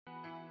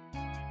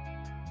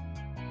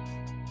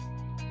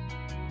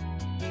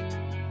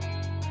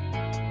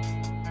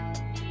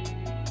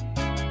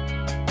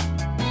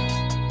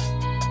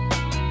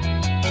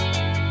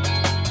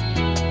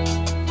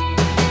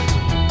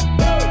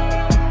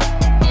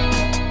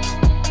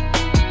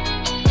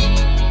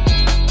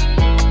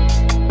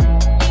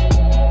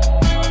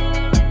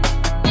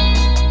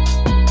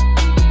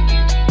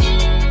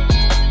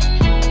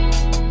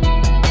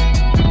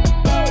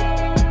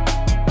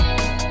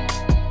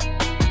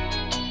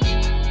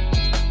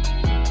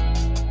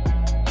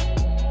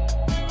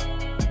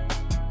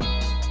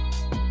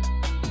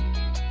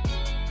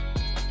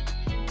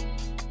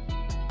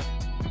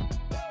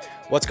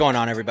What's going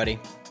on, everybody?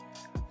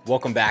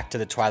 Welcome back to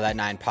the Twilight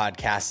Nine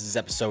podcast. This is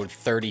episode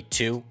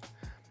 32.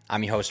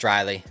 I'm your host,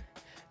 Riley.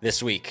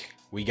 This week,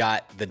 we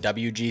got the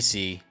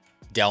WGC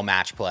Dell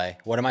Match Play,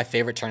 one of my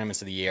favorite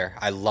tournaments of the year.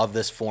 I love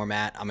this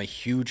format. I'm a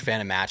huge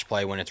fan of Match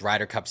Play. When it's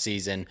Ryder Cup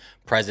season,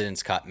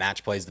 President's Cup,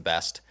 Match Play is the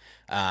best.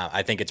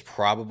 I think it's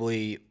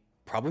probably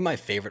my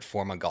favorite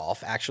form of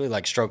golf, actually.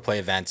 Like stroke play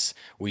events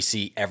we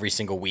see every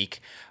single week,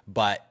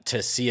 but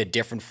to see a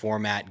different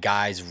format,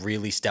 guys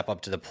really step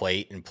up to the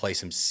plate and play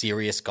some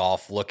serious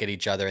golf, look at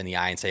each other in the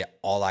eye and say,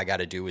 all I got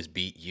to do is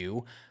beat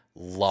you.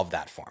 Love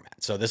that format.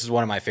 So this is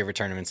one of my favorite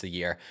tournaments of the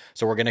year.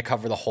 So we're going to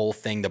cover the whole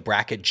thing. The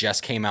bracket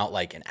just came out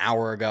like an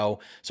hour ago.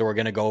 So we're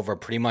going to go over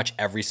pretty much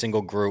every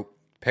single group,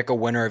 pick a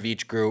winner of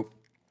each group,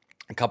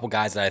 a couple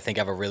guys that I think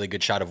have a really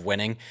good shot of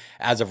winning.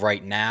 As of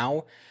right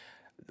now,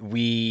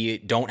 we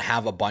don't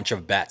have a bunch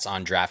of bets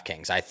on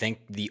DraftKings. I think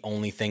the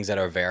only things that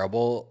are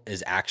variable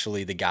is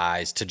actually the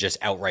guys to just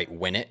outright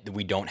win it.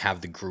 We don't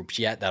have the groups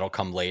yet. That'll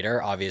come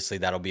later. Obviously,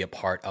 that'll be a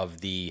part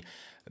of the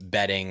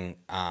betting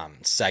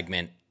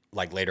segment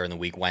like later in the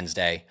week,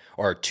 Wednesday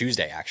or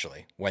Tuesday,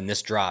 actually. When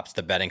this drops,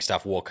 the betting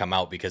stuff will come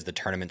out because the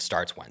tournament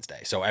starts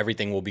Wednesday. So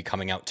everything will be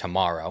coming out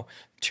tomorrow,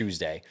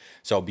 Tuesday.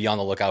 So be on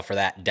the lookout for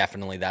that.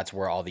 Definitely, that's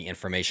where all the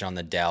information on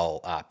the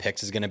Dell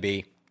picks is going to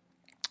be.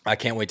 I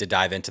can't wait to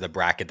dive into the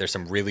bracket. There's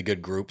some really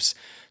good groups,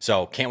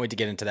 so can't wait to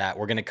get into that.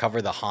 We're going to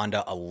cover the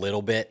Honda a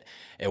little bit.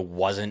 It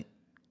wasn't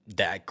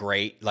that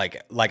great.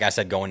 Like I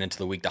said, going into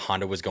the week, the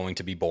Honda was going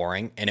to be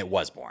boring, and it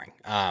was boring.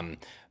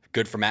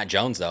 Good for Matt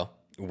Jones, though.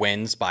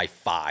 Wins by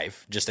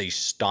 5, just a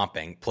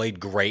stomping. Played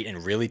great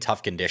in really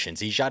tough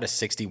conditions. He shot a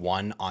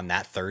 61 on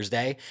that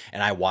Thursday,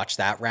 and I watched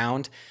that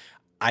round.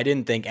 I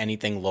didn't think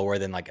anything lower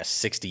than like a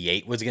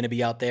 68 was going to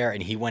be out there,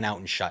 and he went out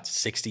and shot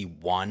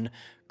 61.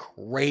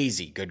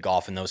 Crazy good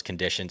golf in those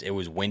conditions. It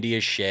was windy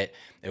as shit.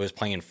 It was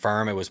playing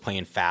firm. It was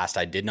playing fast.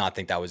 I did not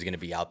think that was going to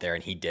be out there,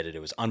 and he did it.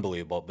 It was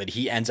unbelievable. But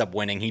he ends up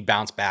winning. He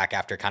bounced back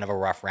after kind of a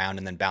rough round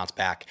and then bounced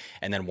back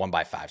and then won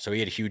by 5. So he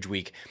had a huge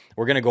week.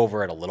 We're going to go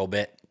over it a little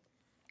bit.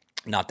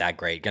 Not that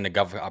great. Going to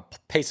go a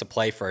pace of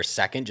play for a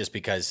second just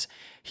because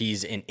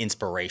he's an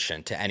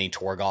inspiration to any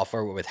tour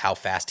golfer with how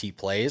fast he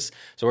plays.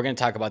 So we're going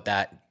to talk about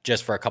that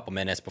just for a couple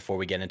minutes before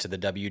we get into the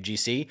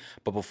WGC.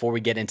 But before we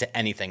get into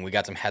anything, we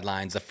got some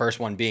headlines. The first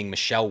one being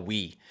Michelle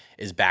Wie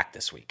is back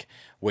this week,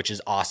 which is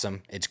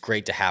awesome. It's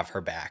great to have her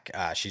back.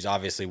 She's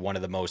obviously one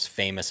of the most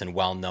famous and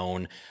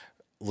well-known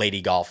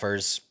lady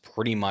golfers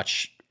pretty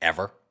much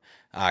ever.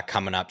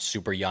 Coming up,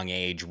 super young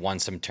age, won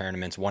some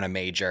tournaments, won a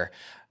major.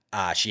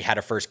 She had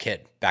her first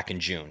kid back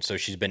in June, so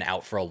she's been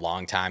out for a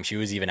long time. She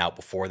was even out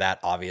before that,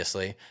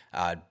 obviously.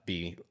 It'd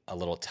be a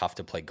little tough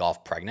to play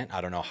golf pregnant.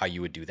 I don't know how you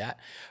would do that,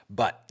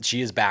 but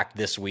she is back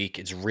this week.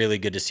 It's really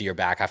good to see her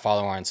back. I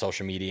follow her on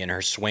social media, and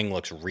her swing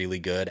looks really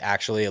good.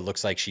 Actually, it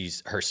looks like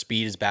her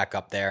speed is back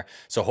up there,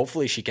 so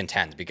hopefully she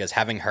contends, because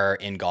having her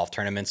in golf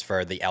tournaments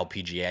for the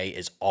LPGA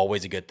is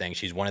always a good thing.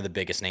 She's one of the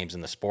biggest names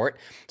in the sport,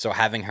 so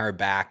having her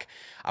back,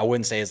 I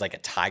wouldn't say is like a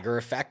Tiger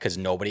effect, because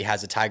nobody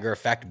has a Tiger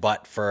effect,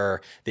 but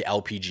for the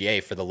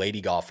LPGA, for the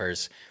lady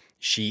golfers,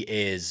 she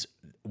is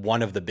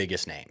one of the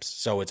biggest names.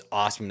 So it's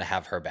awesome to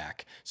have her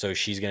back. So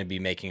she's going to be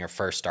making her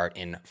first start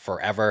in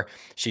forever.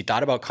 She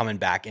thought about coming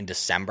back in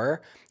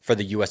December for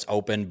the US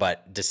Open,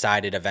 but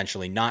decided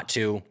eventually not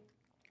to.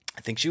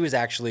 I think she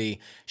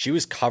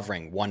was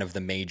covering one of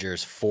the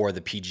majors for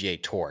the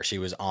PGA Tour. She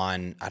was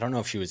on, I don't know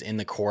if she was in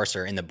the course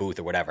or in the booth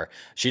or whatever.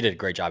 She did a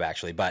great job,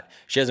 actually, but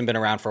she hasn't been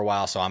around for a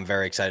while, so I'm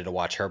very excited to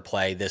watch her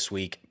play this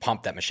week.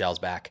 Pumped that Michelle's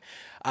back.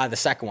 The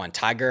second one,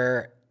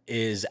 Tiger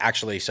is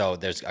actually, so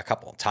there's a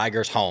couple.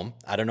 Tiger's home.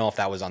 I don't know if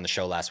that was on the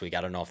show last week. I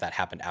don't know if that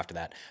happened after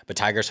that, but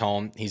Tiger's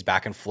home. He's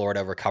back in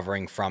Florida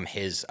recovering from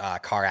his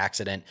car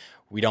accident.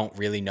 We don't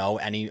really know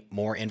any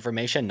more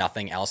information.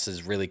 Nothing else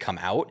has really come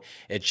out.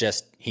 It's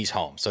just he's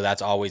home. So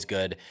that's always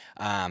good.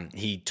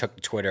 He took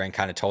to Twitter and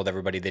kind of told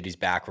everybody that he's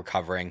back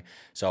recovering.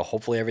 So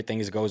hopefully everything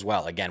goes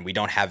well. Again, we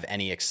don't have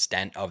any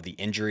extent of the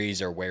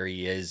injuries or where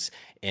he is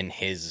in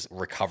his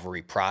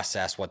recovery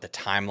process, what the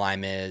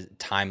timeline is,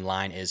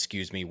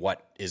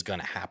 what is going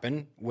to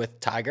happen with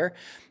Tiger.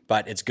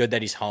 But it's good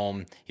that he's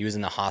home. He was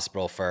in the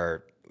hospital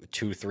for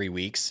 2-3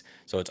 weeks.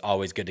 So it's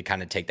always good to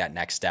kind of take that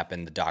next step,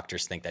 and the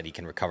doctors think that he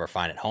can recover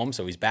fine at home.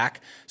 So he's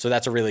back. So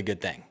that's a really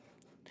good thing.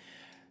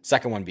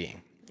 Second one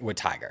being with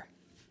Tiger.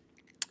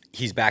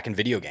 He's back in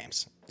video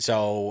games.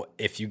 So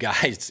if you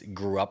guys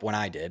grew up when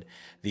I did,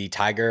 the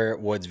Tiger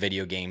Woods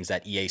video games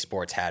that EA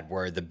Sports had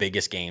were the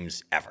biggest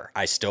games ever.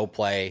 I still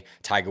play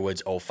Tiger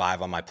Woods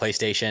 05 on my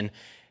PlayStation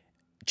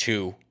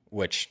 2,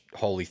 which,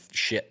 holy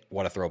shit,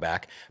 what a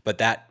throwback. But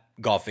that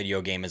golf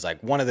video game is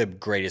like one of the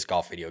greatest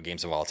golf video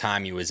games of all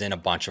time. He was in a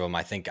bunch of them.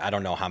 I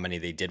don't know how many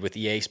they did with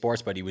EA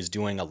Sports, but he was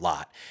doing a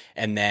lot.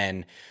 And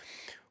then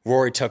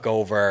Rory took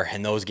over,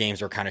 and those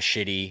games were kind of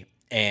shitty.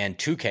 And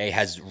 2K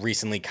has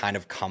recently kind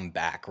of come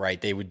back, right?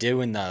 They would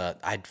do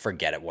I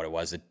forget what it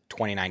was, the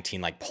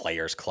 2019 like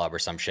Players Club or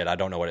some shit. I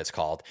don't know what it's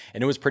called.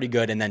 And it was pretty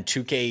good. And then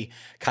 2K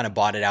kind of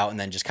bought it out and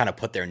then just kind of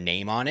put their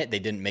name on it. They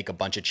didn't make a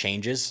bunch of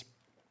changes.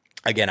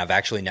 Again, I've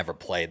actually never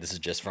played. This is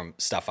just from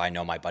stuff I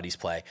know my buddies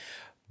play.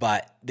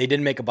 But they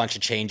did make a bunch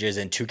of changes,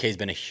 and 2K's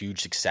been a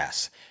huge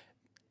success.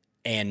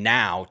 And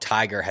now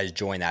Tiger has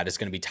joined that. It's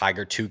going to be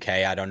Tiger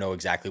 2K. I don't know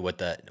exactly what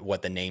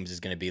the names is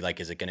going to be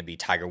like. Is it going to be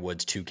Tiger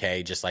Woods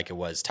 2K, just like it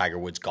was Tiger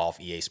Woods Golf,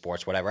 EA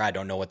Sports, whatever? I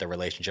don't know what the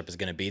relationship is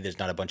going to be. There's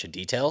not a bunch of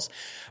details,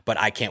 but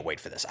I can't wait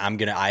for this. I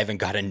haven't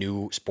got a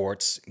new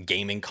sports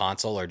gaming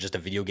console or just a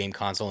video game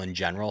console in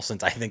general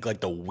since I think like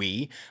the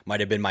Wii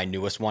might have been my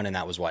newest one, and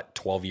that was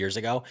 12 years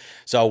ago.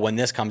 So when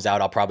this comes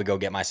out, I'll probably go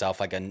get myself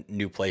like a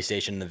new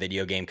PlayStation in the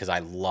video game because I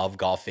love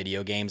golf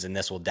video games, and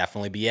this will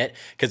definitely be it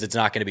because it's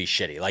not going to be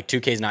shitty. Like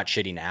 2K is not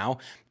shitty now,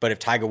 but if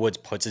Tiger Woods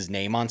puts his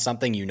name on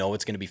something, you know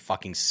it's going to be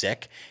fucking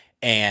sick,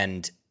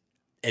 and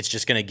it's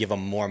just going to give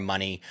them more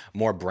money,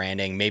 more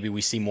branding. Maybe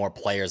we see more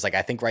players. Like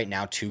I think right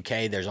now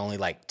 2K, there's only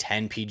like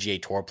 10 PGA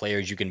Tour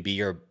players you can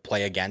be or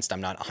play against. I'm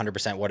not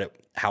 100%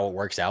 how it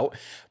works out,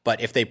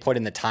 but if they put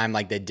in the time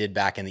like they did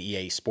back in the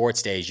EA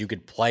Sports days, you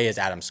could play as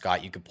Adam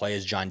Scott, you could play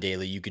as John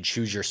Daly, you could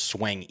choose your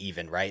swing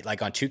even, right?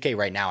 Like on 2K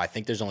right now, I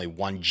think there's only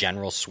one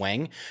general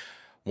swing.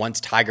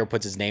 Once Tiger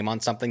puts his name on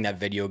something, that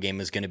video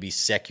game is going to be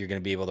sick. You're going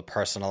to be able to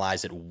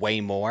personalize it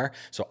way more.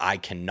 So I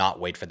cannot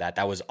wait for that.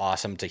 That was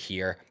awesome to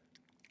hear.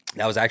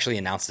 That was actually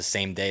announced the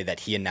same day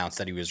that he announced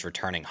that he was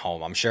returning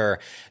home. I'm sure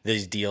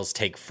these deals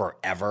take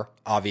forever,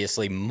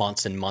 obviously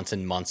months and months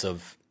and months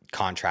of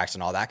contracts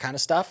and all that kind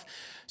of stuff.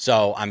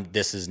 So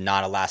this is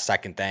not a last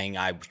second thing.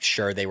 I'm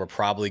sure they were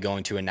probably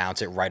going to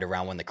announce it right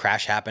around when the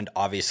crash happened.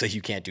 Obviously,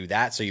 you can't do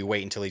that. So you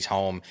wait until he's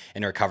home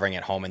and recovering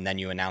at home, and then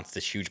you announce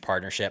this huge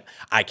partnership.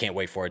 I can't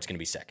wait for it. It's going to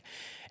be sick.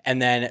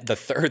 And then the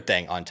third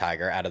thing on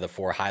Tiger out of the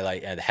four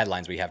the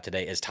headlines we have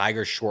today is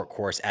Tiger's short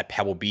course at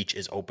Pebble Beach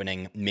is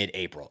opening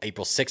mid-April.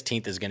 April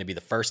 16th is going to be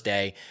the first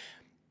day.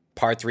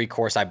 Par 3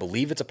 course. I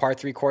believe it's a par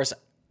 3 course.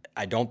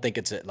 I don't think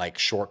it's a like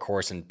short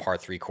course and par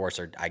 3 course,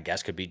 or I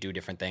guess could be two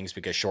different things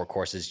because short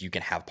courses you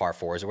can have par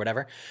 4s or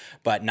whatever.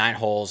 But 9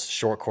 holes,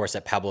 short course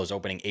at Pebble is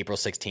opening April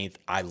 16th.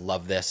 I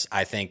love this.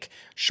 I think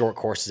short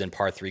courses and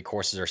par 3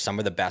 courses are some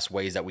of the best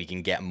ways that we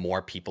can get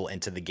more people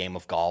into the game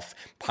of golf.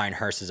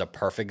 Pinehurst is a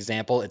perfect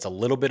example. It's a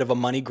little bit of a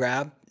money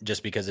grab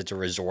just because it's a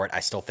resort.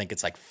 I still think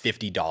it's like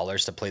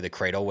 $50 to play the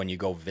Cradle when you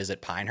go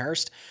visit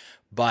Pinehurst.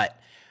 But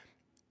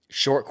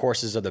short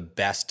courses are the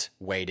best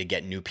way to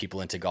get new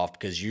people into golf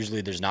because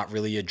usually there's not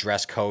really a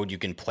dress code. You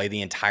can play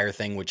the entire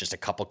thing with just a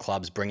couple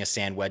clubs, bring a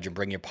sand wedge and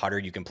bring your putter.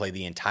 You can play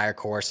the entire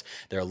course.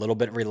 They're a little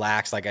bit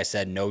relaxed. Like I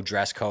said, no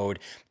dress code.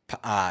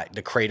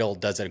 The Cradle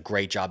does a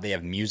great job. They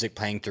have music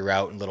playing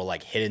throughout and little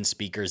like hidden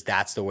speakers.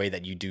 That's the way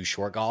that you do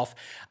short golf.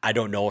 I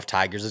don't know if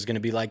Tigers is going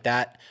to be like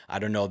that. I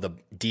don't know the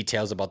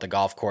details about the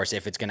golf course,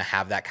 if it's going to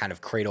have that kind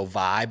of Cradle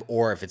vibe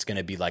or if it's going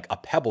to be like a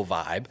Pebble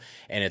vibe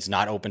and it's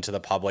not open to the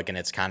public and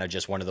it's kind of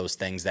just one of those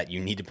things that you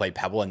need to play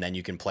Pebble and then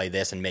you can play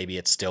this and maybe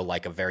it's still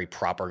like a very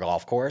proper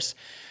golf course.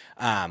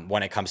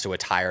 When it comes to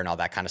attire and all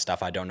that kind of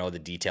stuff, I don't know the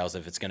details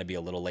if it's going to be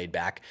a little laid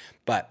back,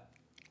 but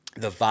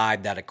the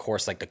vibe that a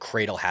course like the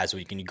Cradle has where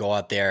you can go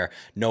out there,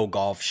 no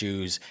golf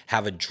shoes,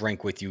 have a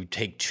drink with you,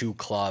 take 2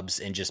 clubs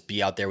and just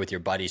be out there with your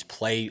buddies,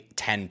 play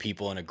 10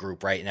 people in a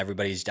group, right? And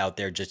everybody's out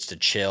there just to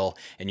chill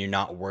and you're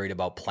not worried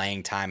about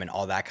playing time and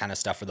all that kind of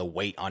stuff or the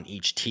weight on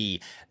each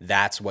tee.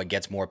 That's what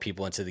gets more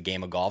people into the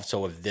game of golf.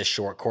 So if this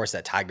short course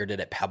that Tiger did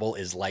at Pebble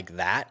is like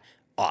that,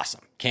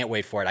 awesome. Can't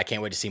wait for it. I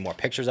can't wait to see more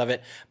pictures of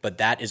it, but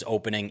that is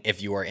opening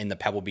if you are in the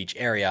Pebble Beach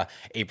area,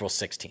 April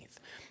 16th.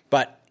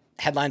 But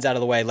headlines out of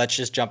the way, let's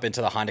just jump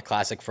into the Honda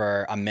Classic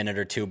for a minute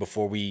or two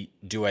before we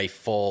do a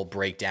full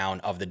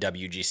breakdown of the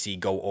WGC,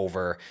 go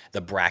over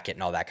the bracket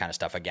and all that kind of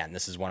stuff. Again,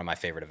 this is one of my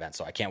favorite events,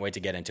 so I can't wait to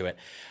get into it.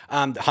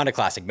 The Honda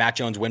Classic, Matt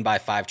Jones win by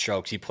 5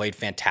 strokes. He played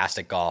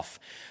fantastic golf.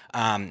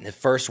 The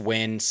first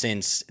win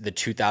since the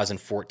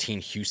 2014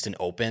 Houston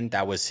Open.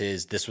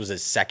 This was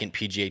his second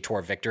PGA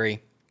Tour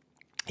victory.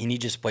 And he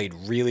just played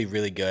really,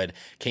 really good.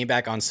 Came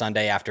back on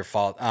Sunday after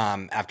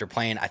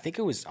playing, I think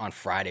it was on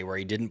Friday, where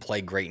he didn't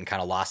play great and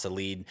kind of lost the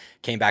lead.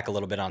 Came back a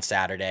little bit on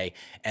Saturday.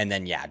 And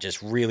then,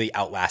 just really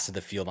outlasted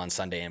the field on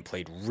Sunday and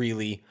played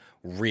really,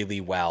 really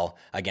well.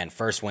 Again,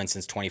 first win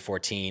since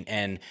 2014.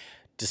 And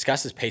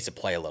discuss his pace of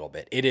play a little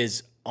bit. It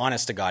is,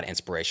 honest to God,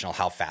 inspirational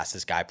how fast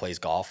this guy plays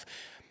golf.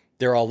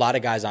 There are a lot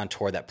of guys on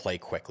tour that play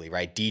quickly,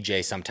 right?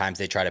 DJ, sometimes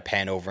they try to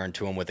pan over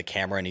into him with a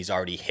camera and he's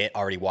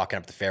already walking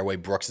up the fairway.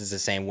 Brooks is the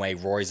same way.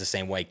 Rory's the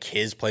same way.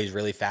 Kiz plays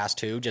really fast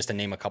too, just to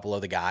name a couple of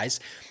the guys.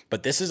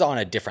 But this is on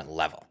a different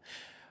level.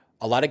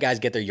 A lot of guys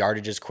get their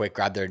yardages quick,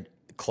 grab their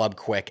club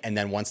quick, and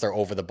then once they're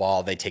over the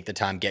ball, they take the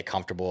time, get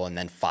comfortable, and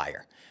then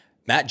fire.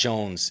 Matt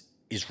Jones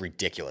is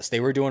ridiculous. They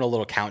were doing a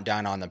little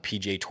countdown on the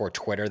PGA Tour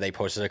Twitter. They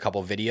posted a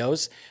couple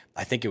videos.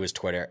 I think it was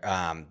Twitter,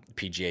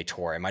 PGA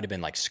Tour. It might have been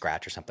like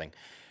Scratch or something.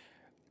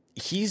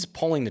 He's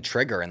pulling the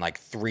trigger in like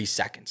 3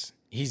 seconds.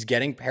 He's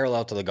getting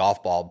parallel to the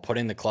golf ball,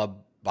 putting the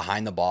club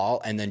behind the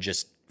ball, and then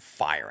just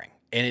firing.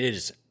 And it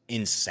is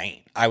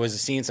insane. I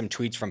was seeing some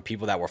tweets from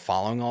people that were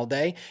following all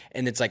day,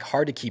 and it's like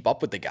hard to keep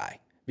up with the guy.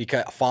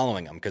 because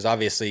following them, because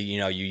obviously,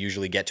 you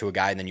usually get to a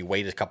guy and then you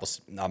wait a couple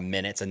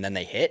minutes and then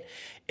they hit.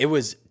 It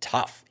was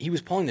tough. He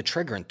was pulling the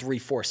trigger in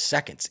 3-4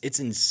 seconds. It's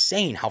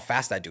insane how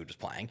fast that dude was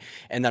playing.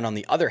 And then on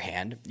the other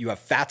hand, you have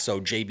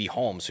Fatso JB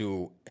Holmes,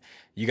 who,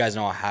 you guys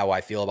know how I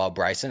feel about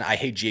Bryson. I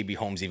hate JB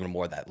Holmes even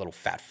more, that little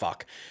fat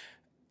fuck.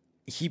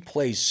 He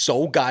plays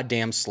so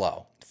goddamn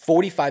slow.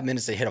 45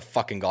 minutes to hit a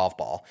fucking golf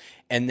ball.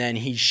 And then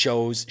he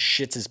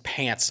shits his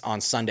pants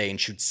on Sunday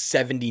and shoots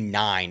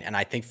 79 and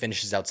I think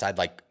finishes outside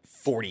like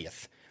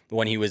 40th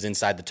when he was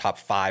inside the top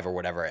 5 or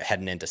whatever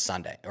heading into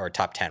Sunday, or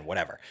top 10,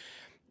 whatever.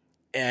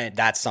 And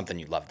that's something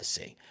you love to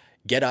see.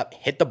 Get up,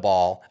 hit the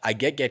ball. I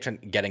get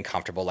getting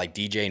comfortable. Like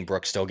DJ and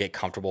Brooks still get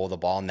comfortable with the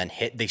ball and then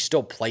hit. They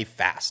still play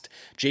fast.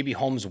 JB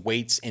Holmes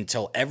waits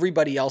until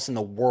everybody else in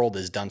the world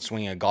is done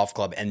swinging a golf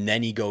club, and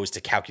then he goes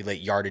to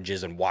calculate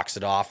yardages and walks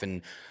it off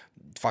and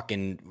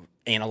fucking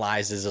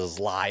analyzes his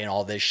lie and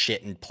all this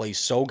shit and plays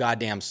so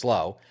goddamn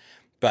slow.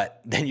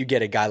 But then you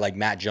get a guy like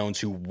Matt Jones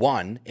who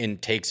won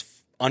and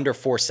takes under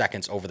 4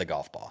 seconds over the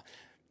golf ball.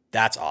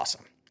 That's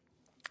awesome.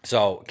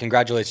 So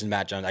congratulations,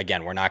 Matt Jones.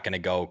 Again, we're not going to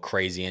go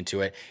crazy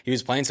into it. He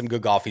was playing some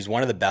good golf. He's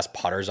one of the best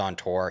putters on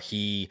tour.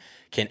 He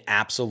can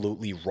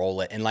absolutely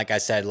roll it. And like I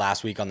said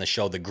last week on the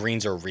show, the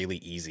greens are really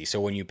easy.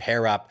 So when you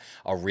pair up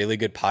a really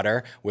good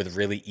putter with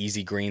really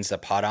easy greens to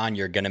putt on,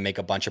 you're going to make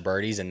a bunch of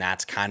birdies. And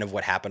that's kind of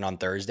what happened on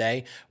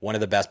Thursday. One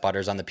of the best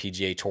putters on the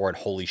PGA Tour, and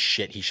holy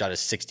shit, he shot a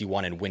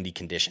 61 in windy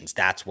conditions.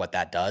 That's what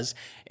that does.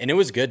 And it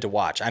was good to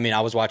watch. I mean,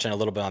 I was watching a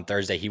little bit on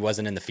Thursday. He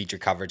wasn't in the feature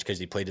coverage because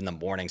he played in the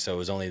morning. So it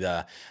was only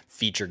the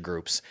feature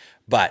groups.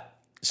 But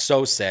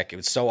so sick. It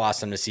was so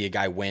awesome to see a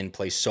guy win,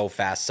 play so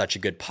fast, such a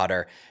good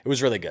putter. It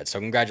was really good. So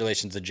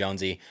congratulations to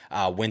Jonesy.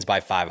 Wins by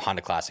 5,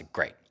 Honda Classic.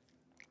 Great.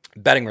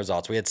 Betting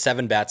results. We had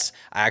 7 bets.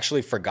 I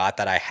actually forgot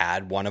that I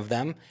had one of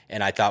them,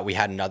 and I thought we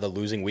had another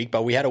losing week,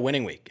 but we had a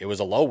winning week. It was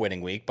a low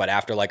winning week, but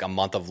after like a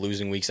month of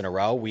losing weeks in a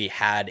row, we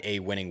had a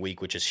winning week,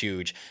 which is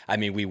huge. I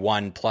mean, we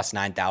won plus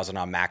 9,000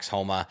 on Max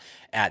Homa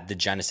at the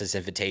Genesis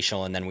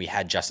Invitational, and then we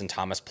had Justin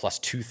Thomas plus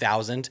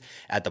 2,000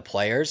 at the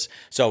Players.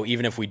 So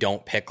even if we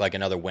don't pick like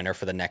another winner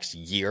for the next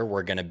year,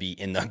 we're going to be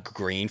in the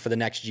green for the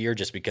next year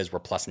just because we're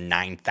plus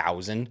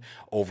 9,000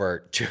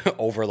 over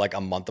like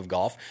a month of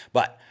golf.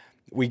 But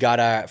we got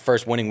a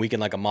first winning week in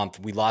like a month.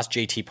 We lost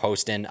JT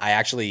Poston. I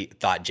actually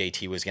thought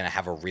JT was going to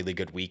have a really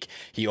good week.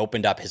 He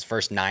opened up his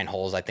first 9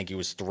 holes. I think he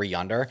was 3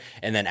 under.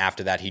 And then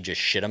after that, he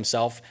just shit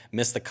himself,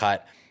 missed the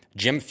cut.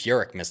 Jim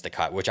Furyk missed the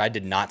cut, which I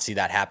did not see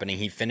that happening.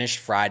 He finished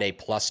Friday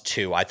plus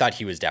 2. I thought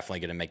he was definitely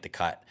going to make the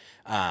cut.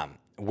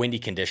 Windy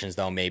conditions,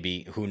 though,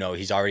 maybe. Who knows?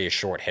 He's already a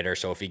short hitter.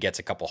 So if he gets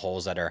a couple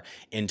holes that are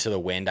into the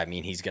wind, I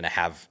mean, he's going to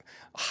have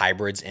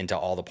hybrids into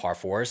all the par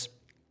 4s.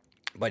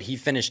 But he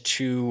finished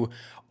 2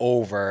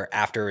 over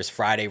after his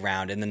Friday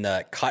round, and then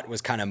the cut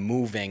was kind of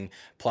moving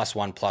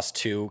 +1,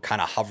 +2,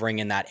 kind of hovering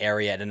in that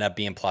area. It ended up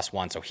being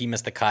 +1, so he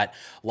missed the cut.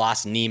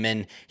 Lost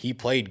Neiman. He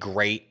played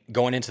great.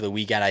 Going into the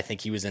weekend, I think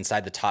he was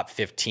inside the top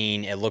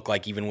 15. It looked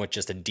like even with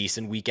just a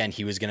decent weekend,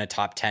 he was going to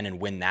top 10 and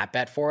win that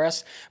bet for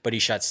us, but he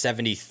shot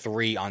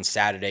 73 on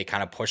Saturday,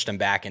 kind of pushed him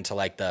back into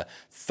like the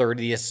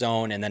 30th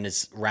zone, and then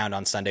his round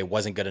on Sunday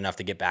wasn't good enough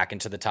to get back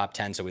into the top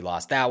 10, so we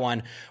lost that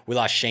one. We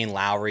lost Shane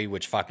Lowry,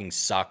 which fucking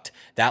sucked.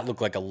 That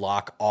looked like a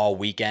lock all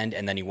weekend,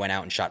 and then he went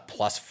out and shot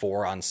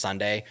 +4 on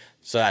Sunday.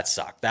 So that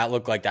sucked. That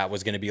looked like that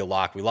was going to be a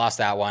lock. We lost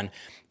that one.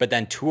 But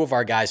then 2 of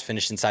our guys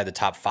finished inside the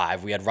top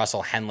 5. We had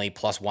Russell Henley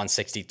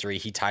 +163.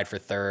 He tied for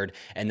 3rd.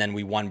 And then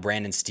we won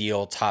Brandon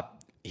Steele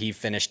he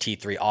finished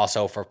T3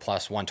 also for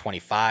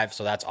 +125.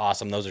 So that's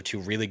awesome. Those are 2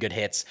 really good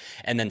hits.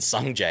 And then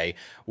Sung Jae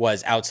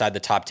was outside the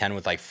top 10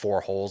 with like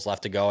 4 holes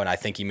left to go. And I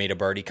think he made a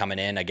birdie coming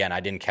in. Again,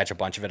 I didn't catch a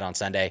bunch of it on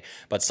Sunday,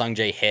 but Sung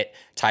Jae hit,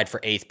 tied for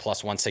 8th,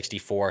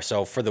 +164.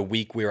 So for the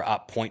week, we were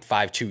up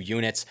 0.52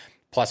 units,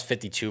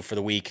 +52 for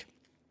the week.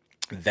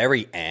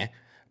 Very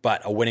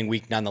but a winning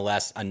week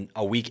nonetheless,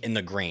 a week in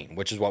the green,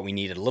 which is what we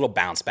needed. A little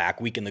bounce back,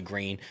 week in the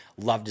green.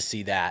 Love to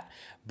see that.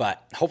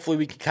 But hopefully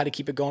we can kind of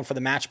keep it going for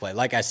the match play.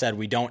 Like I said,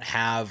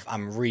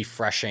 I'm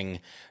refreshing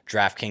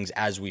DraftKings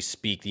as we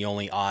speak. The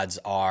only odds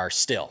are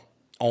still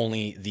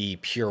only the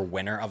pure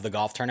winner of the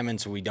golf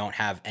tournament, so we don't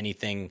have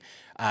anything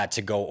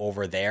to go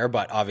over there.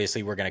 But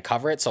obviously we're going to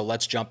cover it, so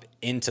let's jump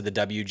into the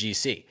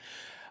WGC.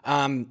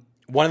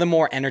 One of the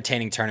more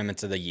entertaining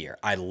tournaments of the year.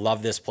 I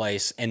love this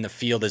place, and the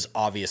field is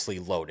obviously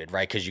loaded,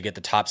 right? Because you get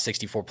the top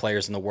 64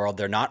 players in the world.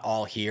 They're not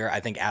all here.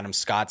 I think Adam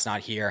Scott's not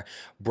here.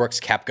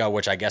 Brooks Koepka,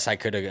 which I guess I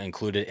could have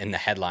included in the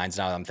headlines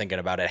now that I'm thinking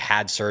about it,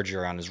 had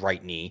surgery on his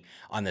right knee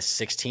on the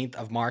 16th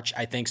of March,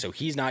 I think. So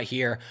he's not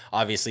here.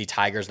 Obviously,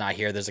 Tiger's not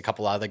here. There's a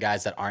couple other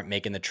guys that aren't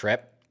making the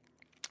trip.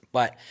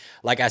 But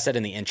like I said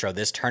in the intro,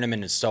 this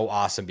tournament is so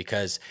awesome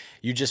because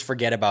you just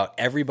forget about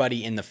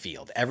everybody in the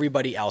field,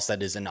 everybody else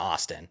that is in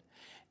Austin.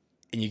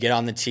 And you get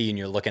on the tee and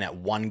you're looking at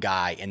one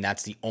guy, and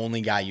that's the only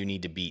guy you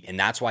need to beat. And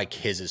that's why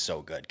Kiz is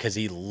so good, because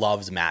he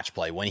loves match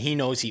play. When he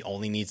knows he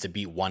only needs to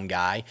beat one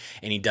guy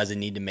and he doesn't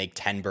need to make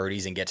 10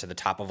 birdies and get to the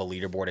top of a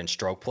leaderboard in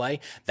stroke play,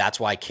 that's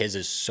why Kiz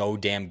is so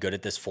damn good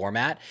at this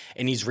format.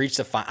 And he's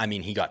reached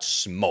he got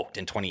smoked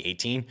in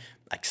 2018.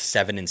 like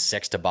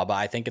 7-6 to Bubba,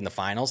 I think, in the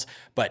finals.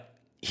 But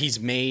he's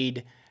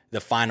made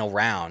the final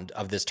round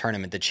of this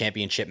tournament, the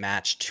championship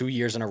match, 2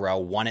 years in a row,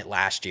 won it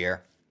last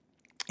year,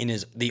 and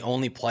is the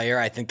only player,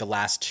 I think, the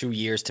last 2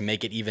 years to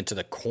make it even to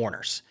the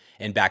quarters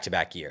in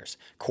back-to-back years.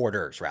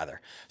 Quarters,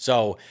 rather.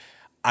 So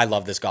I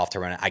love this golf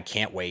tournament. I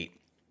can't wait.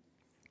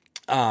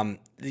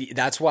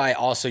 That's why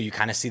also you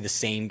kind of see the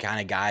same kind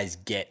of guys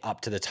get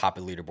up to the top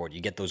of the leaderboard.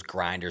 You get those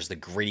grinders, the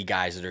gritty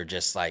guys that are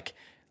just like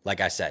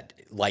I said,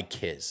 like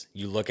his.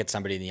 You look at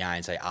somebody in the eye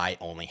and say, I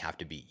only have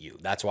to beat you.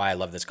 That's why I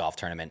love this golf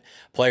tournament.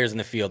 Players in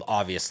the field,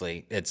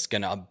 obviously, it's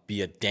going to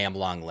be a damn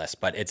long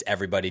list, but it's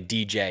everybody.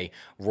 DJ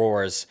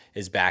Roars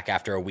is back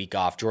after a week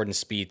off. Jordan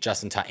Spieth,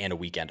 Justin Thomas, and a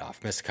weekend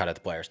off. Missed a cut at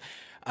the players.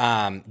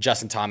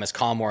 Justin Thomas,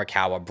 Colin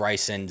Morikawa,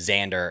 Bryson,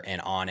 Xander,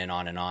 and on and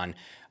on and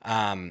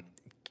on.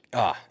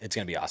 It's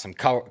going to be awesome.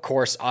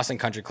 Course, Austin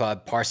Country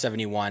Club, par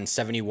 71,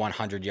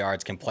 7,100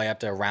 yards, can play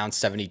up to around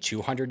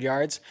 7,200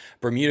 yards.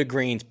 Bermuda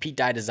Greens, Pete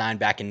Dye designed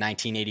back in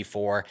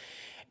 1984.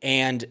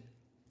 And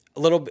a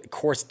little bit,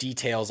 course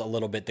details a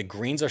little bit. The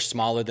greens are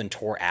smaller than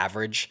tour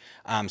average,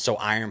 so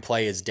iron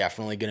play is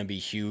definitely going to be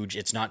huge.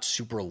 It's not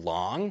super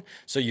long,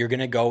 so you're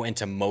going to go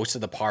into most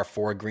of the par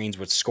 4 greens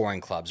with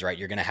scoring clubs, right?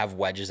 You're going to have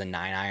wedges and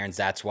 9 irons.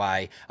 That's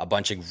why a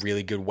bunch of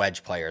really good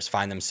wedge players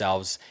find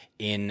themselves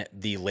in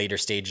the later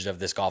stages of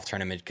this golf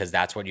tournament, because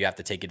that's what you have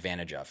to take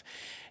advantage of.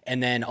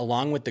 And then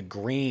along with the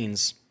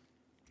greens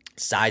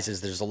sizes,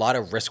 there's a lot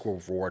of risk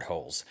reward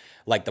holes,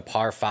 like the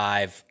par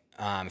 5.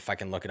 If I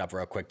can look it up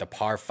real quick, the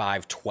par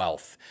 5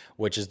 12th,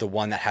 which is the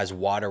one that has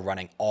water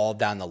running all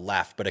down the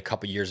left. But a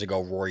couple years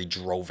ago, Rory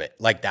drove it.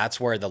 Like, that's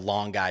where the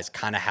long guys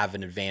kind of have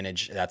an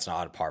advantage. That's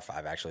not a par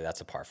 5, actually.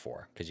 That's a par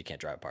 4, because you can't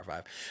drive a par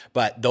 5.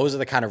 But those are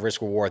the kind of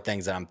risk reward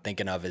things that I'm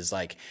thinking of, is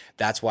like,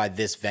 that's why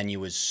this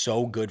venue is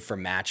so good for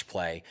match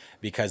play,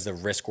 because the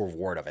risk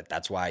reward of it.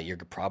 That's why you're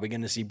probably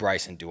going to see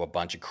Bryson do a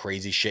bunch of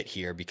crazy shit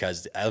here,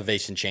 because the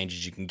elevation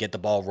changes. You can get the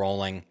ball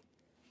rolling.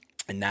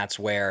 And that's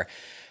where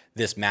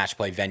this match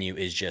play venue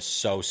is just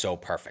so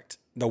perfect.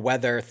 The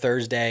weather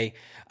Thursday,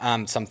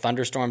 some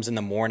thunderstorms in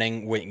the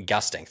morning,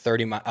 gusting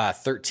 13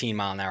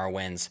 mile an hour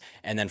winds.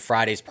 And then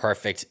Friday's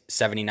perfect,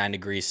 79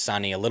 degrees,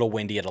 sunny, a little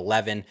windy at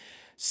 11.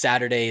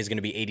 Saturday is going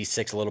to be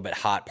 86, a little bit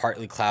hot,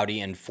 partly cloudy,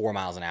 and 4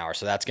 miles an hour.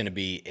 So that's going to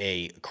be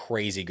a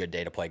crazy good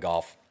day to play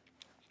golf.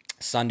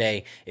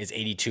 Sunday is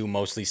 82,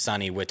 mostly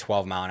sunny with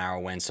 12 mile an hour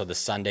winds. So the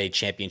Sunday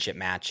championship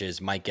matches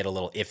might get a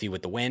little iffy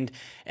with the wind.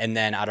 And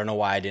then I don't know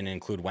why I didn't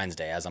include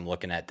Wednesday as I'm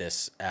looking at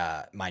this,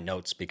 my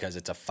notes, because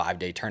it's a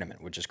 5-day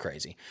tournament, which is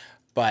crazy.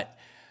 But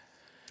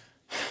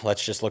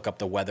let's just look up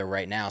the weather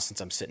right now since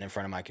I'm sitting in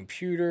front of my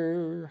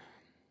computer.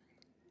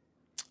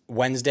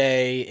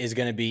 Wednesday is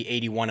going to be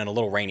 81 and a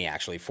little rainy,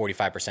 actually,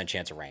 45%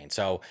 chance of rain.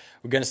 So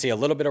we're going to see a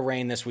little bit of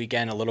rain this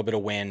weekend, a little bit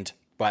of wind,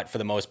 but for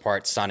the most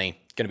part, sunny.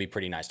 Going to be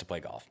pretty nice to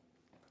play golf.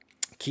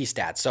 Key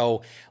stats.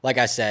 So like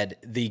I said,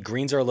 the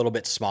greens are a little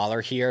bit smaller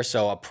here,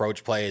 so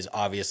approach play is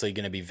obviously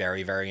going to be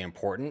very, very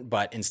important.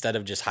 But instead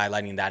of just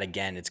highlighting that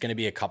again, it's going to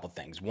be a couple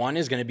things. One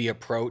is going to be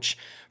approach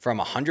from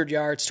 100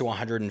 yards to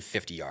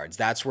 150 yards.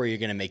 That's where you're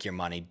going to make your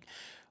money.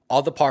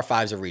 All the par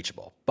 5s are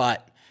reachable,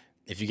 but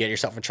if you get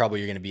yourself in trouble,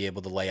 you're going to be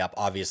able to lay up.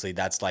 Obviously,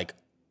 that's like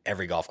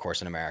every golf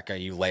course in America.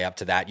 You lay up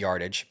to that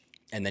yardage,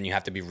 and then you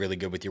have to be really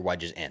good with your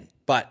wedges in.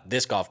 But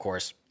this golf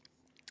course,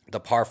 the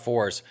par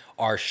 4s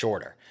are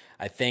shorter.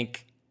 I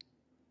think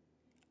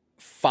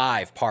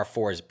 5 par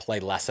 4s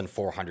play less than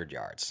 400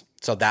 yards.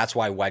 So that's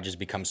why wedges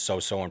become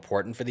so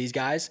important for these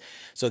guys.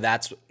 So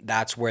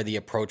that's where the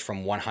approach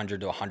from 100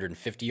 to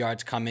 150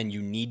 yards come in.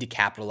 You need to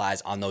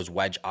capitalize on those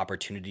wedge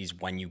opportunities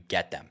when you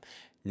get them.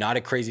 Not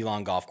a crazy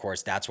long golf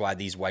course. That's why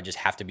these wedges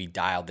have to be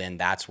dialed in.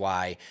 That's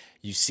why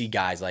you see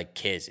guys like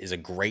Kiz is a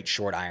great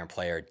short iron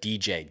player.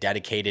 DJ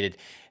dedicated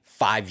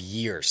 5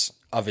 years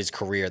of his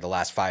career, the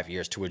last 5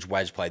 years, to his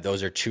wedge play.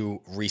 Those are 2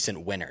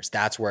 recent winners.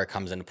 That's where it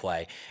comes into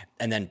play.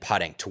 And then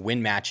putting. To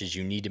win matches,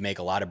 you need to make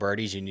a lot of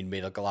birdies. You need to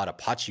make a lot of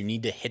putts. You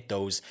need to hit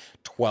those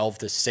 12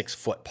 to 6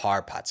 foot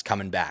par putts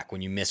coming back.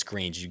 When you miss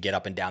greens, you get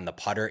up and down. The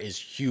putter is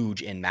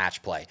huge in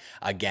match play.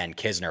 Again,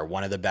 Kisner,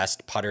 one of the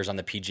best putters on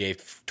the PGA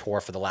Tour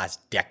for the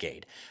last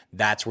decade.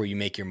 That's where you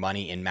make your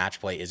money in match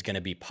play, is going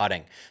to be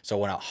putting. So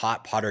when a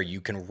hot putter, you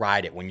can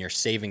ride it. When you're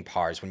saving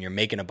pars, when you're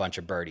making a bunch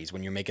of birdies,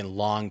 when you're making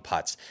long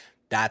putts,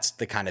 that's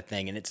the kind of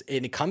thing. And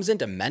it comes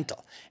into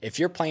mental. If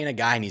you're playing a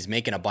guy and he's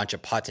making a bunch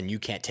of putts and you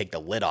can't take the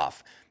lid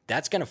off,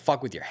 that's going to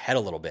fuck with your head a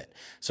little bit.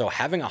 So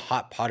having a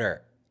hot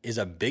putter is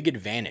a big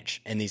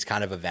advantage in these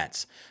kind of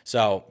events.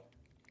 So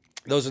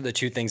those are the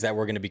 2 things that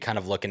we're going to be kind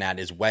of looking at,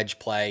 is wedge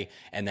play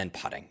and then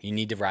putting. You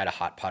need to ride a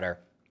hot putter.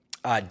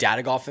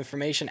 Data golf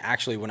information,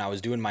 actually, when I was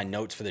doing my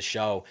notes for the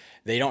show,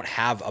 they don't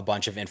have a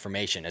bunch of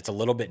information. It's a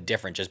little bit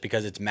different just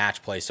because it's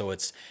match play. So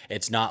it's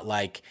not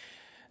like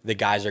the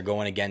guys are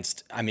going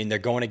against, I mean, they're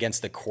going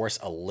against the course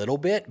a little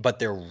bit, but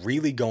they're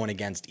really going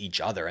against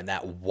each other and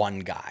that one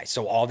guy.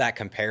 So all that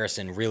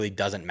comparison really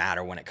doesn't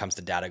matter when it comes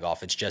to data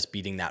golf. It's just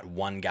beating that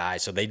one guy.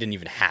 So they didn't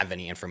even have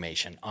any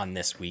information on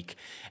this week.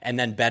 And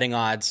then betting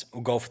odds,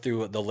 we'll go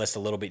through the list a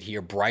little bit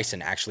here.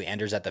 Bryson actually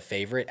enters at the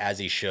favorite, as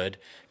he should,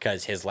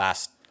 because his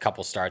last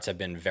couple starts have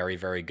been very,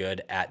 very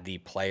good at the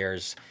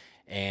Players.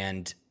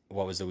 And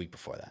what was the week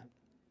before that?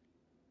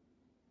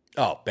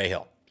 Oh, Bay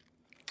Hill.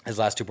 His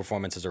last two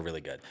performances are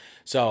really good.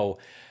 So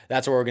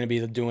that's where we're going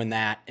to be doing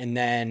that. And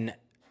then,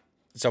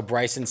 so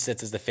Bryson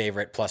sits as the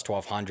favorite, plus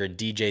 1,200.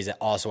 DJ's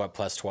also at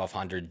plus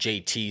 1,200.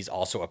 JT's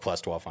also at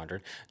plus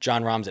 1,200.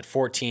 Jon Rahm's at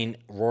 14.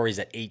 Rory's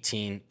at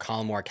 18.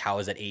 Colin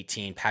Morikawa's at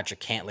 18. Patrick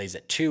Cantlay's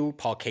at 2.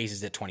 Paul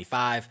Casey's at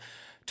 25.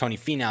 Tony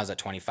Finau's at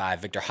 25,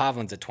 Victor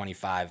Hovland's at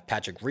 25,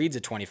 Patrick Reed's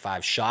at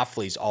 25,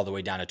 Schauffele's all the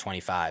way down to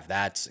 25.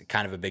 That's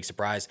kind of a big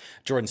surprise.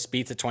 Jordan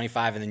Spieth's at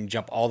 25, and then you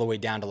jump all the way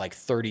down to like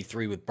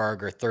 33 with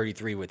Berger,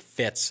 33 with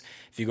Fitz.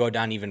 If you go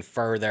down even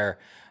further,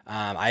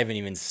 I haven't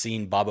even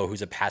seen Bubba,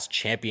 who's a past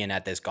champion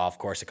at this golf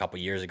course a couple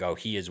years ago.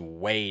 He is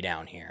way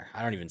down here.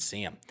 I don't even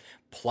see him.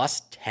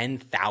 Plus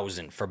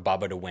 10,000 for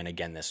Bubba to win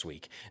again this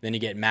week. Then you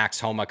get Max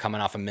Homa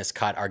coming off a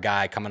miscut. Our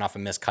guy coming off a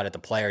miscut at the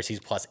Players. He's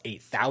plus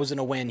 8,000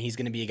 to win. He's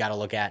going to be a guy to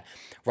look at.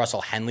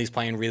 Russell Henley's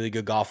playing really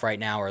good golf right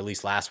now, or at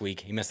least last week.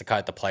 He missed the cut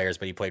at the Players,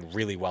 but he played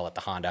really well at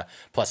the Honda.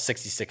 Plus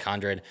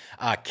 6,600.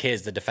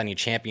 Kiz, the defending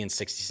champion,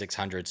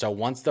 6,600. So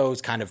once those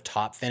kind of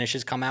top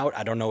finishes come out,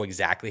 I don't know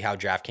exactly how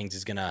DraftKings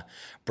is going to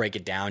break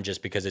it down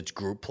just because it's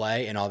group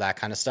play and all that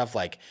kind of stuff.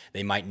 Like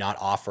they might not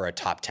offer a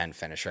top 10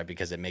 finish, right?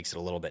 Because it makes it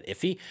a little bit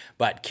iffy.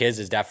 But Kiz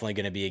is definitely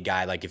going to be a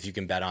guy, like if you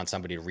can bet on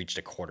somebody to reach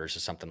the quarters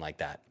or something like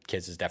that,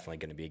 Kiz is definitely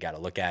going to be a guy to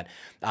look at.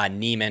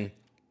 Neiman,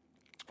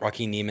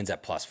 Joaquin Neiman's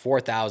at plus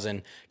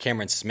 4,000.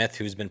 Cameron Smith,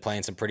 who's been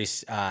playing some pretty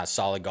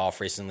solid golf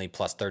recently,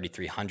 plus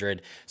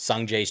 3,300.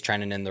 Sung Jae's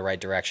trending in the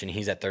right direction.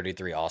 He's at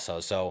 33 also.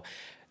 So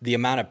the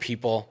amount of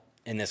people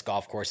in this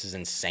golf course is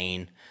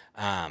insane.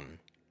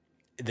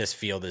 This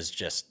field is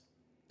just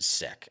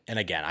sick. And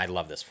again, I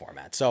love this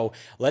format. So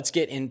let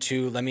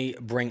me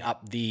bring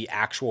up the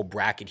actual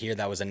bracket here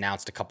that was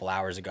announced a couple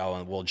hours ago,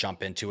 and we'll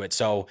jump into it.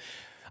 So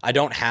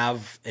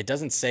it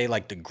doesn't say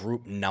like the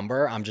group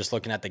number. I'm just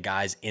looking at the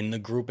guys in the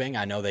grouping.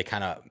 I know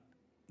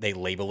they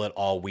label it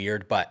all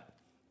weird, but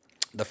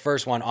the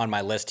first one on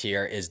my list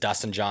here is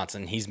Dustin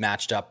Johnson. He's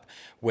matched up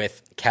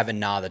with Kevin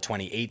Na, the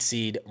 28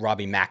 seed,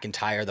 Robbie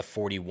McIntyre, the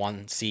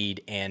 41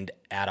 seed, and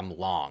Adam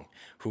Long,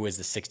 who is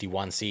the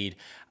 61 seed.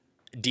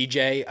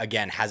 DJ,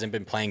 again, hasn't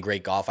been playing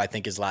great golf. I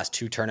think his last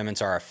two tournaments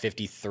are a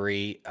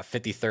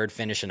 53rd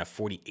finish and a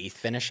 48th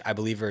finish, I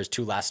believe, are his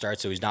two last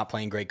starts, so he's not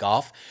playing great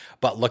golf.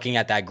 But looking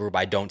at that group,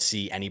 I don't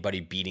see anybody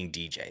beating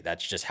DJ.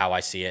 That's just how I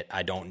see it.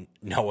 I don't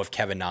know if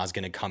Kevin Na is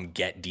going to come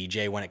get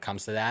DJ when it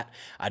comes to that.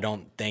 I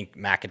don't think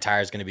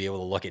McIntyre is going to be able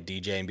to look at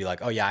DJ and be like,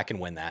 oh, yeah, I can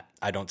win that.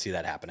 I don't see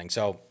that happening.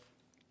 So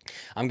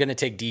I'm going to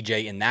take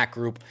DJ in that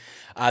group.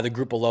 The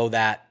group below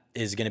that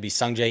is going to be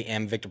Sungjae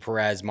Im, Victor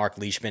Perez, Mark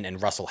Leishman, and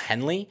Russell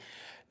Henley.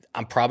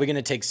 I'm probably going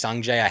to take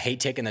Sungjae. I hate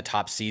taking the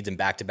top seeds in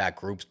back-to-back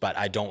groups, but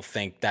I don't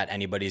think that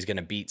anybody's going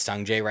to beat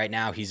Sungjae right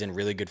now. He's in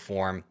really good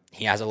form.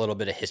 He has a little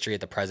bit of history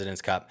at the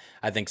President's Cup.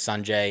 I think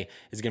Sungjae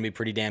is going to be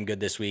pretty damn good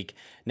this week.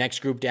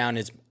 Next group down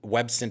is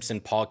Webb Simpson,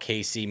 Paul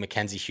Casey,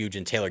 Mackenzie Hughes,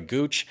 and Taylor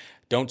Gooch.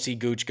 Don't see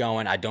Gooch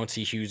going. I don't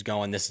see Hughes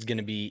going. This is going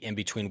to be in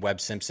between Webb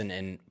Simpson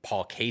and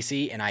Paul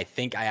Casey, and I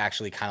think I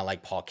actually kind of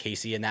like Paul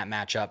Casey in that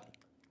matchup.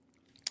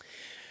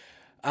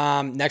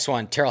 Next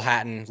one, Tyrrell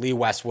Hatton, Lee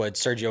Westwood,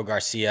 Sergio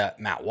Garcia,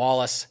 Matt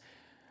Wallace.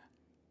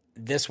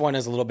 This one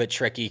is a little bit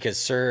tricky because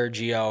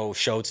Sergio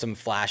showed some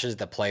flashes,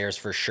 the Players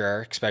for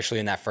sure, especially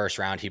in that first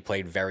round. He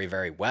played very,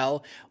 very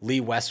well.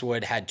 Lee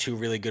Westwood had two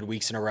really good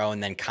weeks in a row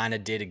and then kind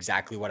of did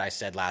exactly what I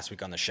said last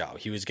week on the show.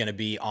 He was going to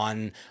be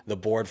on the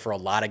board for a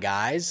lot of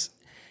guys.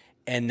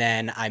 And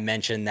then I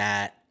mentioned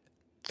that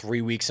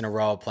 3 weeks in a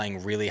row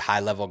playing really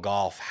high-level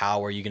golf,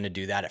 how are you going to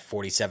do that at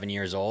 47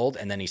 years old?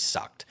 And then he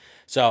sucked.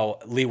 So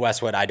Lee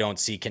Westwood, I don't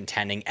see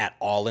contending at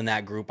all in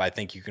that group. I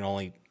think you can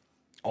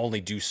only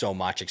do so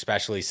much,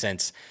 especially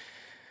since,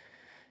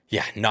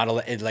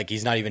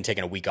 he's not even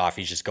taking a week off.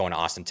 He's just going to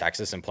Austin,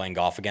 Texas and playing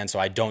golf again. So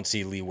I don't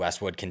see Lee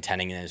Westwood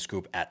contending in this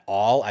group at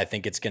all. I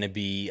think it's going to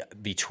be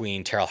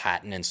between Tyrrell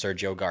Hatton and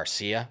Sergio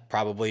Garcia,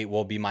 probably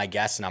will be my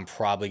guess, and I'm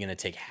probably going to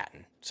take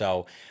Hatton.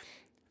 So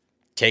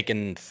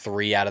taken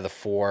 3 out of the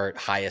 4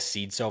 highest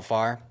seeds so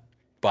far,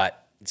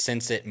 but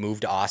since it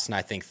moved to Austin,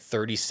 I think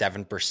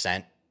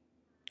 37%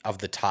 of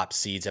the top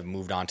seeds have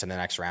moved on to the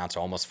next round, so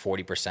almost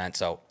 40%.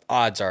 So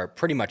odds are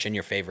pretty much in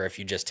your favor if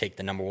you just take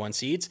the number 1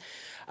 seeds.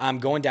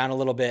 Going down a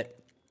little bit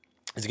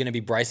is going to be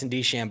Bryson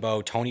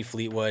DeChambeau, Tony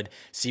Fleetwood,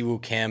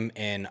 Siwoo Kim,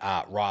 and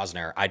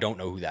Rosner. I don't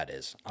know who that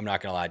is. I'm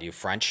not going to lie to you.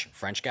 French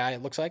guy,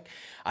 it looks like.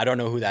 I don't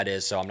know who that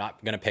is, so I'm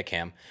not going to pick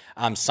him.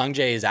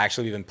 Sungjae has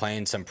actually been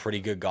playing some pretty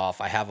good golf.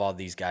 I have all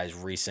these guys'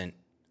 recent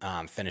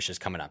finishes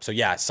coming up. So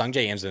yeah,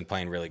 Sungjae Im's been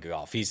playing really good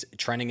golf. He's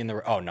trending in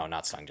the... Oh, no,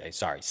 not Sungjae.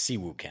 Sorry,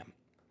 Siwoo Kim.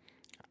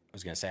 I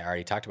was going to say, I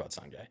already talked about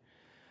Sungjae.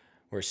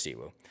 Where's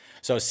Siwoo?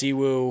 So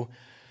Siwoo,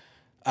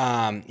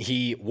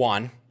 he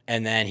won,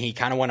 and then he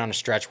kind of went on a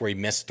stretch where he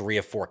missed 3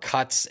 of 4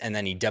 cuts, and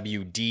then he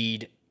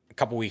WD'd a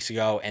couple weeks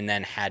ago, and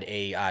then had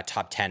a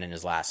top 10 in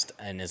his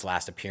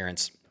last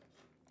appearance.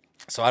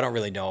 So I don't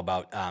really know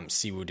about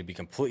Siwoo, to be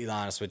completely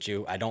honest with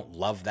you. I don't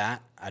love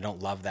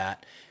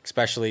that.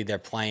 Especially they're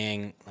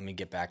playing. Let me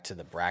get back to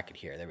the bracket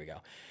here. There we go.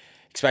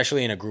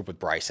 Especially in a group with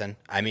Bryson.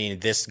 I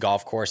mean, this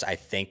golf course, I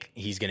think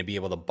he's going to be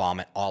able to bomb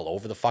it all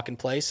over the fucking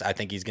place. I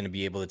think he's going to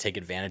be able to take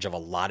advantage of a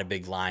lot of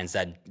big lines.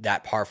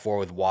 That par 4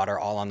 with water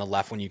all on the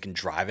left when you can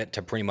drive it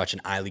to pretty much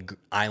an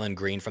island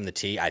green from the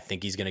tee. I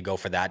think he's going to go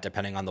for that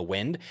depending on the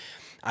wind.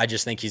 I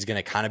just think he's going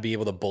to kind of be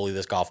able to bully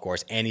this golf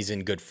course, and he's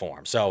in good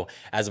form. So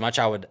as much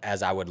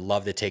as I would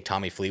love to take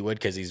Tommy Fleetwood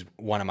because he's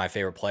one of my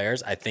favorite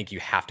players, I think you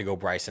have to go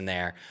Bryson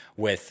there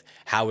with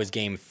how his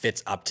game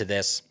fits up to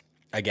this.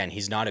 Again,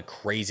 he's not a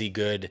crazy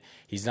good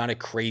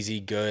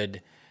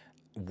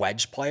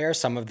wedge player.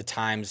 Some of the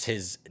times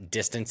his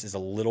distance is a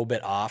little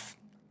bit off,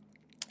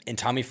 and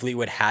Tommy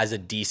Fleetwood has a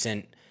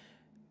decent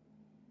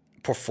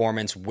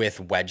performance with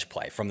wedge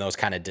play from those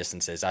kind of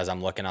distances. As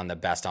I'm looking on the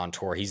best on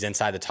tour, he's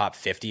inside the top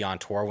 50 on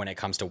tour when it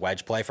comes to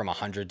wedge play from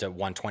 100 to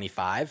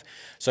 125.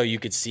 So you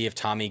could see if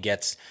Tommy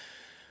gets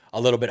a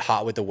little bit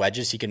hot with the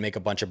wedges, he can make a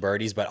bunch of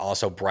birdies, but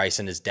also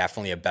Bryson is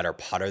definitely a better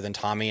putter than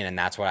Tommy, and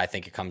that's what I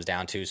think it comes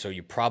down to. So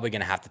you're probably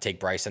going to have to take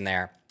Bryson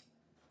there.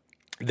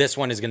 This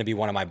one is going to be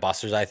one of my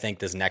busters, I think.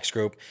 This next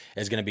group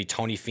is going to be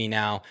Tony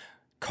Finau,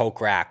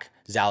 Kokrak,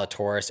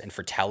 Zalatoris, and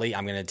Fratelli.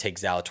 I'm going to take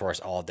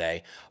Zalatoris all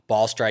day.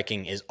 Ball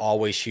striking is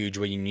always huge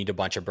when you need a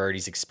bunch of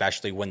birdies,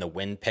 especially when the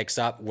wind picks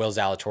up. Will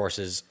Zalatoris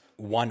is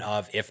one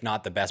of, if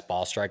not the best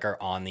ball striker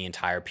on the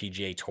entire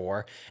PGA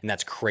Tour. And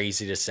that's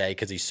crazy to say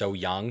because he's so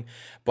young.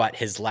 But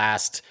his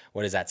last,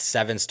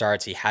 7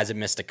 starts, he hasn't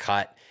missed a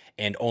cut.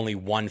 And only 2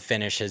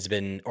 finishes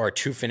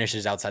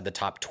outside the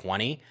top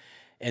 20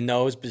 in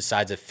those,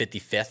 besides a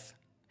 55th.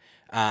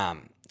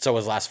 So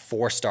his last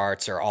 4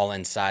 starts are all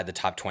inside the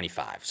top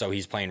 25. So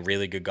he's playing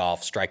really good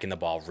golf, striking the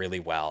ball really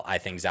well. I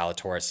think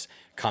Zalatoris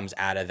comes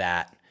out of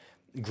that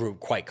group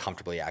quite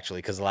comfortably, actually,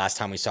 because the last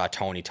time we saw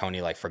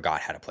Tony like forgot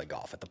how to play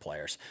golf at the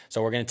Players.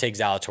 So we're going to take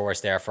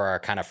Zalatoris there for our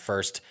kind of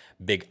first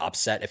big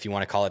upset, if you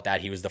want to call it that.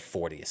 He was the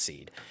 40th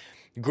seed.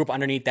 Group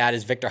underneath that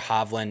is Victor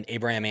Hovland,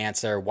 Abraham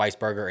Ancer,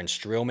 Weisberger, and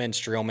Streelman.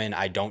 Streelman,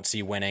 I don't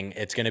see winning.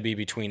 It's going to be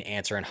between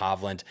Ancer and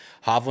Hovland.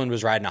 Hovland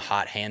was riding a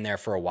hot hand there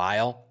for a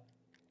while,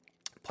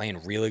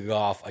 playing really good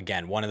golf.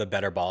 Again, one of the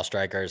better ball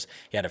strikers.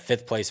 He had a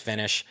 5th place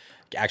finish.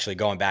 Actually,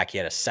 going back, he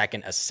had a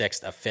 2nd, a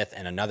 6th, a 5th,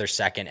 and another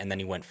 2nd, and then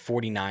he went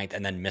 49th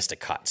and then missed a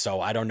cut.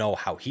 So I don't know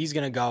how he's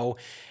going to go.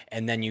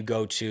 And then you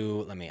go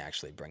to, let me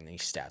actually bring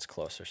these stats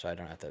closer so I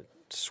don't have to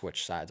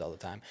switch sides all the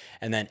time.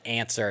 And then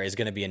Ancer is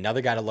going to be another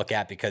guy to look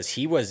at because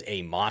he was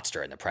a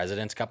monster in the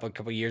President's Cup a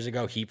couple years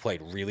ago. He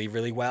played really,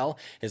 really well.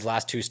 His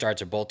last 2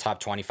 starts are both top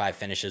 25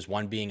 finishes,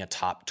 one being a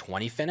top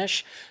 20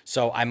 finish.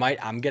 So I'm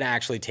going to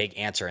actually take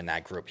Ancer in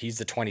that group. He's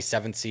the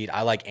 27th seed.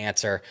 I like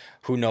Ancer.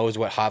 Who knows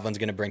what Hovland's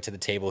going to bring to the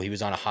table. He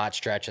was on a hot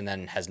stretch and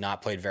then has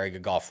not played very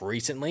good golf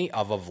recently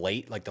of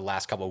late, like the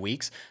last couple of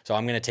weeks. So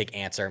I'm going to take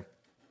Ancer.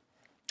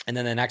 And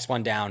then the next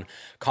one down,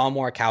 Collin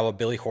Morikawa,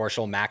 Billy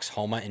Horschel, Max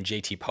Homa, and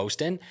JT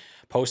Poston.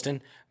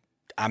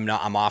 I'm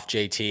off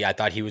JT. I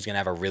thought he was going to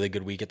have a really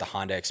good week at the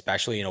Honda,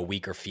 especially in a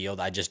weaker field.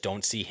 I just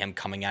don't see him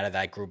coming out of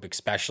that group,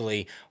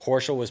 especially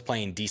Horschel was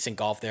playing decent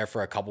golf there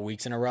for a couple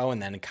weeks in a row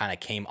and then kind of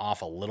came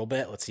off a little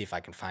bit. Let's see if I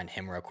can find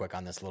him real quick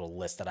on this little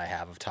list that I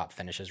have of top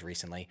finishes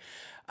recently.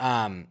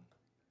 But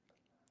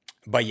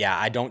yeah,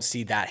 I don't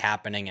see that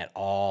happening at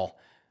all.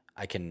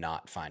 I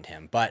cannot find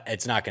him, but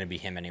it's not going to be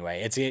him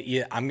anyway.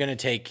 I'm going to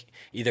take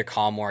either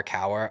Collin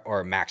Morikawa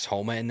or Max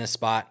Homa in this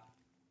spot.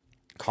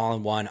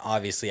 Collin won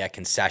obviously at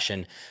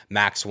concession.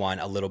 Max won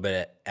a little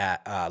bit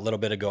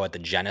ago at the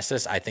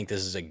Genesis. I think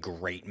this is a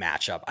great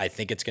matchup. I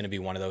think it's going to be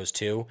one of those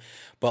two.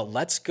 But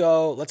let's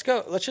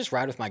just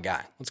ride with my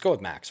guy. Let's go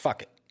with Max.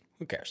 Fuck it.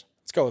 Who cares?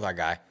 Let's go with our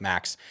guy,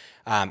 Max,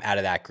 out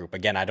of that group.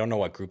 Again, I don't know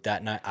what group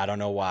that night. I don't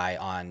know why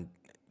on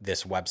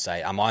this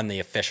website. I'm on the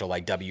official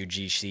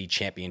WGC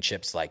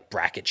Championships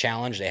bracket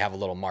challenge. They have a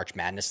little March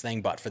Madness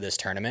thing, but for this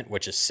tournament,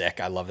 which is sick.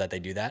 I love that they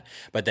do that.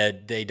 But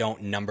they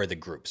don't number the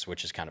groups,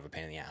 which is kind of a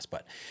pain in the ass.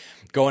 But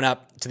going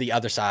up to the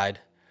other side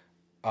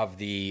of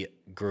the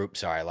group.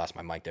 Sorry, I lost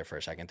my mic there for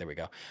a second. There we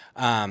go.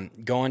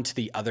 Going to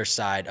the other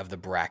side of the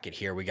bracket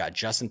here, we got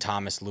Justin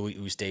Thomas, Louis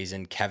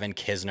Oosthuizen, Kevin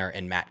Kisner,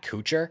 and Matt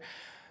Kuchar.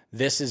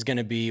 This is going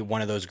to be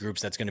one of those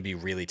groups that's going to be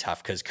really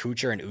tough because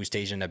Kuchar and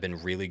Oosthuizen have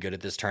been really good at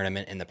this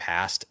tournament in the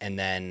past. And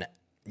then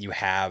you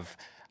have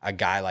a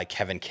guy like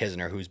Kevin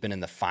Kisner, who's been in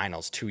the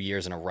finals 2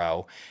 years in a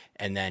row.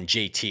 And then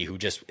JT, who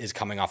just is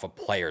coming off a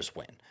Players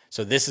win.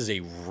 So this is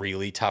a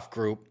really tough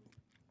group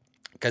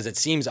because it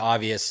seems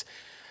obvious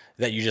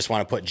that you just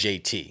want to put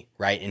JT,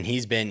 right? And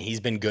he's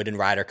been good in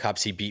Ryder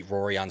Cups. He beat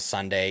Rory on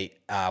Sunday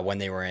when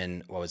they were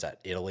in,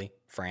 Italy,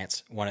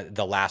 France, one of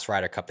the last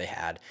Ryder Cup they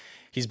had.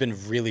 He's been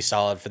really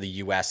solid for the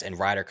U.S. and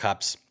Ryder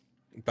Cups,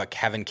 but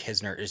Kevin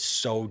Kisner is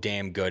so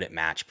damn good at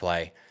match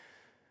play.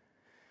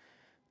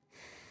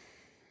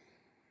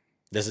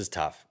 This is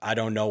tough. I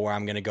don't know where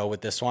I'm going to go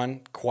with this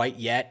one quite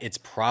yet. It's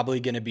probably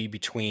going to be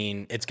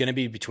between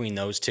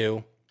those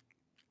two.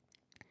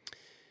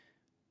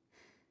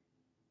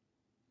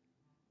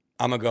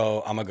 I'm gonna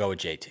go with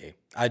JT.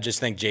 I just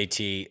think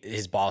JT,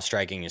 his ball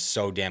striking is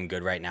so damn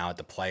good right now at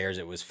the Players.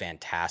 It was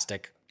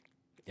fantastic.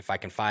 If I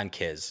can find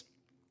Kiz.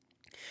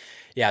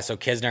 Yeah, so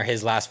Kisner,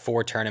 his last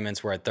 4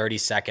 tournaments were a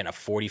 32nd, a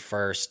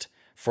 41st,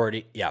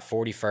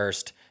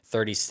 41st,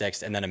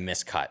 36th, and then a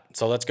miscut.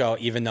 So let's go,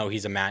 even though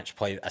he's a match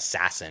play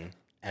assassin,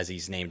 as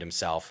he's named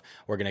himself,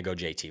 we're going to go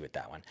JT with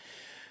that one.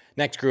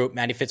 Next group,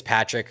 Matty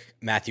Fitzpatrick,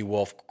 Matthew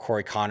Wolff,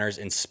 Corey Connors,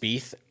 and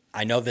Spieth.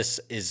 I know this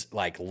is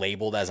like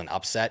labeled as an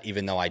upset,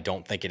 even though I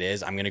don't think it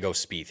is. I'm going to go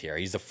Spieth here.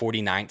 He's the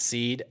 49th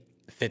seed.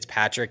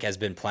 Fitzpatrick has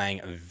been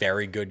playing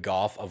very good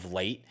golf of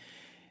late,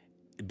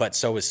 but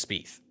so is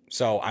Spieth.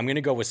 So I'm going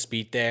to go with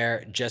Spieth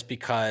there just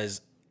because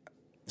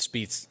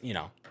Spieth's, you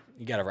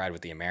got to ride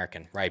with the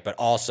American, right? But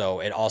also,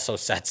 it also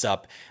sets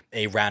up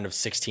a round of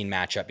 16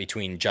 matchup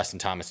between Justin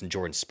Thomas and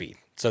Jordan Spieth.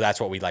 So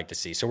that's what we'd like to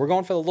see. So we're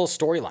going for the little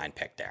storyline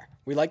pick there.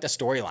 We like the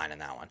storyline in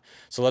that one.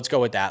 So let's go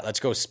with that. Let's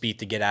go Spieth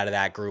to get out of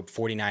that group,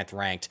 49th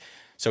ranked,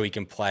 so he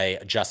can play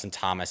Justin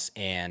Thomas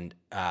and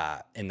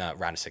in the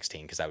round of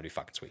 16, because that would be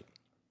fucking sweet.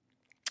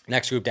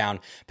 Next group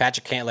down,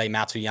 Patrick Cantlay,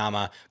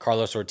 Matsuyama,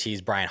 Carlos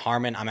Ortiz, Brian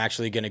Harman. I'm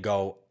actually going to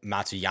go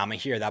Matsuyama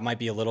here. That might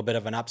be a little bit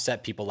of an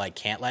upset. People like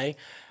Cantlay.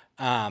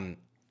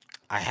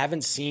 I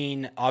haven't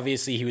seen,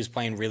 obviously he was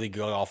playing really good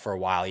golf for a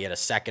while. He had a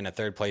second, a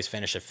third place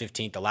finish, a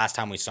 15th. The last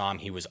time we saw him,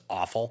 he was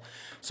awful.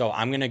 So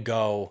I'm going to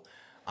go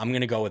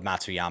with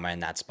Matsuyama in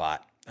that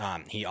spot.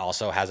 He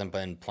also hasn't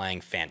been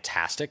playing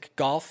fantastic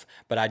golf,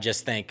 but I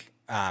just think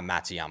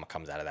Matsuyama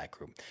comes out of that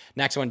group.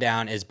 Next one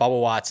down is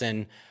Bubba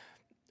Watson.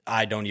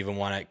 I don't even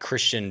want to.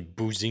 Christian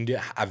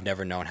Buzinga. I've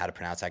never known how to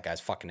pronounce that guy's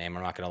fucking name.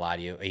 I'm not going to lie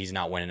to you. He's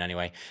not winning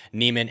anyway.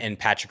 Neiman and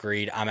Patrick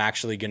Reed. I'm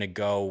actually going to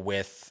go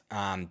with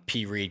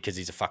P. Reed because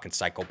he's a fucking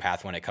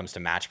psychopath when it comes to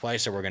match play.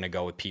 So we're going to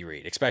go with P.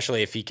 Reed,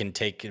 especially if he can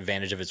take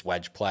advantage of his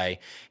wedge play.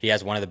 He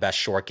has one of the best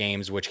short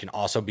games, which can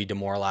also be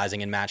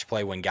demoralizing in match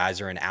play when guys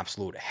are in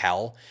absolute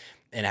hell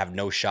and have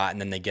no shot, and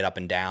then they get up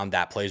and down.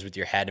 That plays with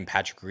your head, and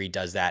Patrick Reed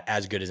does that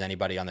as good as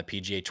anybody on the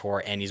PGA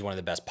Tour, and he's one of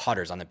the best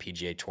putters on the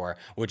PGA Tour,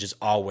 which is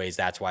always,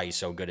 that's why he's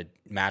so good at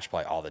match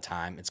play all the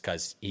time. It's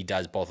because he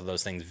does both of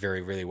those things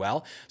very, really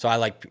well. So I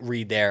like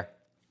Reed there.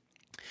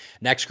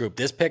 Next group,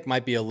 this pick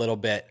might be a little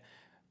bit,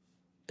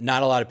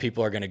 not a lot of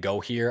people are going to go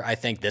here. I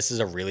think this is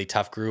a really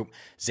tough group.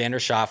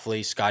 Xander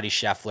Schauffele, Scotty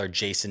Scheffler,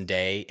 Jason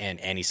Day, and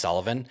Andy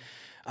Sullivan.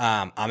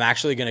 I'm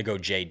actually going to go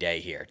Jay Day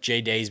here.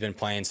 Jay Day's been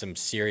playing some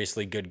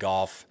seriously good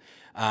golf.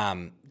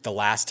 The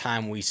last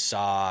time we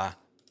saw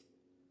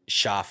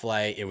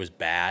Schauffele, it was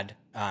bad.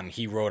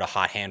 He rode a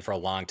hot hand for a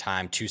long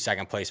time, 2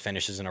 second-place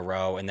finishes in a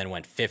row, and then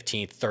went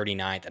 15th,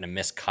 39th, and a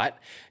missed cut.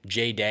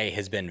 Jay Day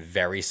has been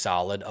very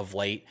solid of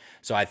late,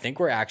 so I think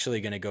we're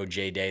actually going to go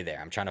Jay Day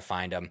there. I'm trying to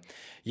find him.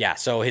 Yeah,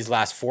 so his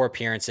last 4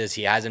 appearances,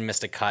 he hasn't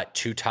missed a cut,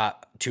 two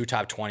top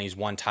 20s,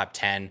 1 top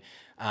 10.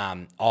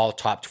 All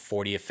top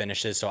 40 of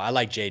finishes. So I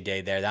like Jay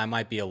Day there. That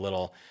might be a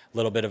little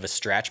bit of a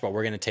stretch, but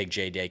we're going to take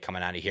Jay Day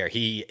coming out of here.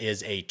 He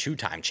is a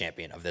 2-time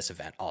champion of this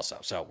event also.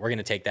 So we're going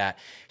to take that.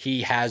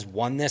 He has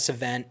won this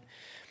event.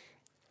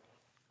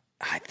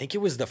 I think it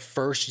was the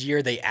first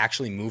year they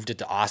actually moved it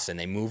to Austin.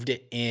 They moved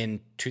it in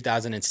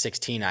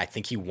 2016. I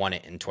think he won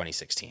it in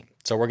 2016.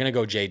 So we're going to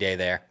go Jay Day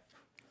there.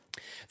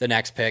 The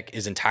next pick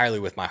is entirely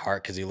with my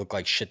heart because he looked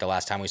like shit the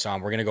last time we saw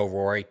him. We're going to go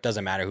Rory.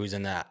 Doesn't matter who's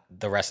in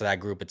the rest of that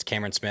group. It's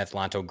Cameron Smith,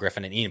 Lanto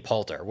Griffin, and Ian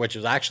Poulter, which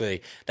is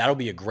actually, that'll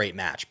be a great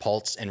match.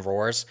 Pultz and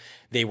Roars.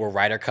 They were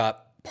Ryder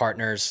Cup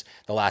partners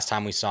the last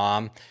time we saw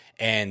them,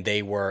 and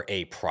they were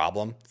a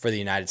problem for the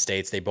United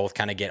States. They both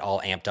kind of get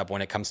all amped up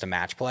when it comes to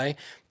match play,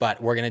 but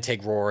we're going to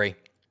take Rory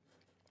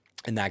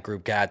in that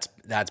group. That's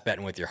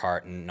betting with your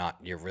heart and not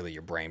your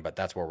brain, but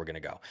that's where we're going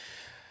to go.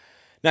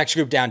 Next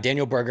group down,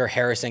 Daniel Berger,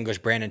 Harris English,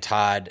 Brandon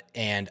Todd,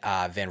 and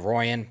Van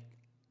Rooyen.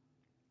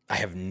 I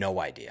have no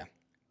idea.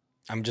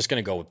 I'm just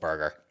going to go with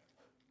Berger.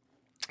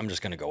 I'm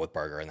just going to go with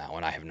Berger in that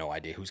one. I have no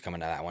idea who's coming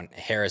to that one.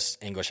 Harris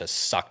English has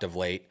sucked of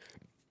late.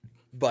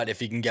 But if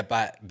he can get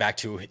back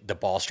to the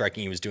ball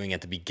striking he was doing at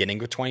the beginning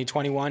of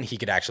 2021, he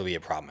could actually be a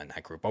problem in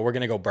that group. But we're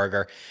going to go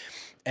Berger.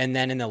 And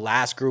then in the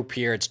last group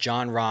here, it's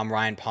John Rahm,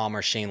 Ryan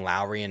Palmer, Shane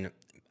Lowry, and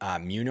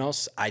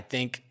Munoz. I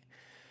think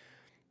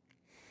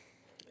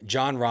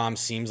John Rahm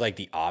seems like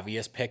the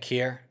obvious pick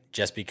here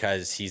just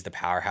because he's the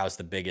powerhouse,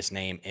 the biggest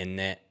name in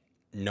it.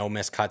 No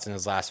missed cuts in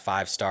his last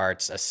 5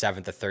 starts, a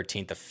 7th, a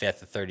 13th, a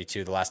 5th, a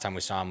 32. The last time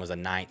we saw him was a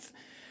 9th.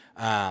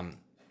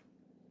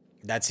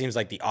 That seems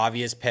like the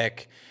obvious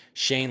pick.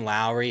 Shane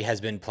Lowry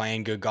has been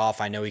playing good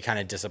golf. I know he kind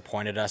of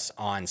disappointed us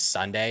on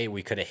Sunday.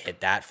 We could have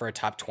hit that for a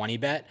top 20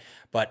 bet.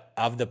 But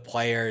of the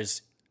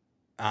players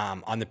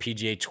on the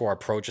PGA Tour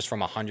approaches from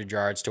 100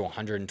 yards to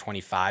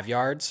 125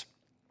 yards,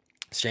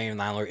 Shane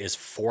Lowry is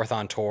 4th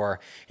on tour.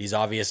 He's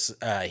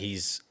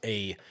he's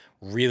a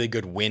really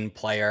good win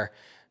player.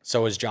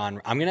 So is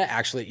John. I'm going to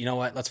actually, you know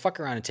what? Let's fuck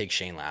around and take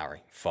Shane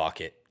Lowry.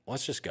 Fuck it.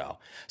 Let's just go.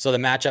 So the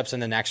matchups in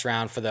the next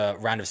round for the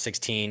round of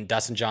 16,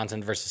 Dustin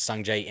Johnson versus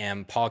Sungjae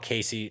Im, Paul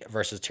Casey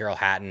versus Tyrrell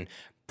Hatton,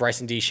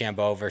 Bryson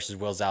DeChambeau versus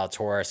Will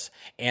Zalatoris,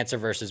 Answer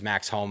versus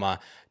Max Homa,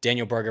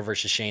 Daniel Berger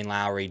versus Shane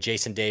Lowry,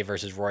 Jason Day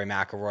versus Rory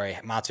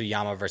McIlroy,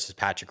 Matsuyama versus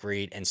Patrick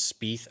Reed, and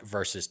Spieth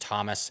versus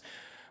Thomas.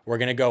 We're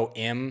going to go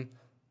Im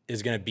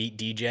is going to beat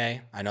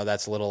DJ. I know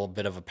that's a little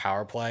bit of a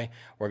power play.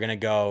 We're going to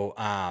go...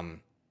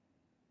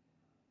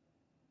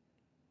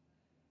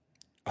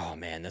 oh,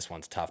 man, this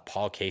one's tough.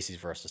 Paul Casey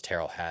versus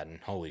Tyrrell Hatton.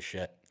 Holy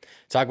shit.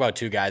 Talk about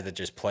two guys that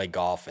just play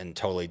golf in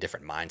totally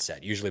different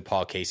mindset. Usually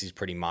Paul Casey's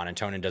pretty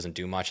monotone and doesn't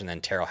do much, and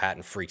then Tyrrell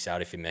Hatton freaks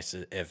out if he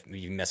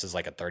misses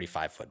like a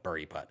 35-foot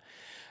birdie putt.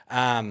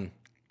 We're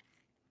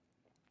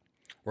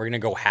going to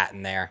go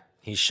Hatton there.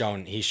 He's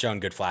shown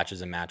good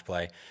flashes in match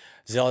play.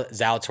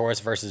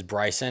 Zalatoris versus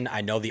Bryson.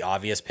 I know the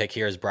obvious pick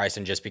here is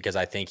Bryson just because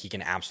I think he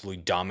can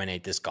absolutely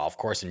dominate this golf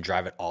course and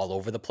drive it all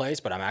over the place,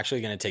 but I'm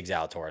actually going to take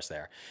Zalatoris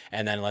there.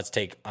 And then let's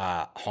take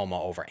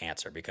Homa over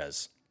Answer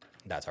because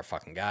that's our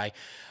fucking guy.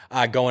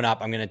 Going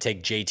up, I'm going to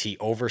take JT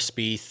over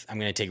Spieth. I'm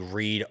going to take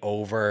Reed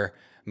over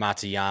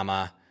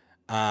Matsuyama.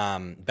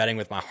 Betting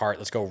with my heart,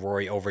 let's go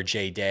Rory over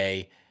J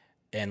Day.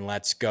 And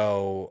let's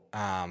go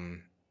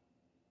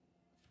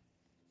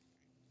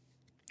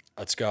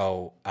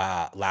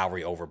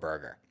Lowry over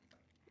Berger.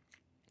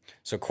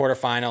 So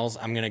quarterfinals,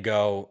 I'm gonna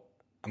go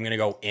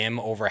Im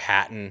over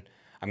Hatton.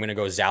 I'm gonna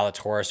go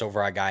Zalatoris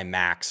over our guy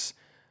Max.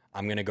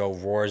 I'm gonna go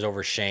Roars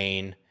over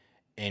Shane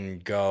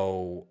and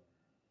go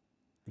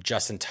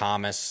Justin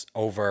Thomas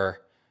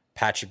over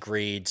Patrick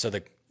Reed. So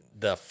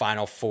the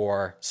final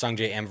four: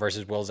 Sungjae Im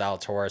versus Will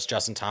Zalatoris,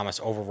 Justin Thomas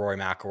over Rory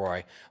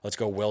McIlroy. Let's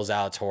go Will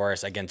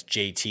Zalatoris against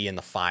JT in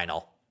the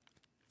final.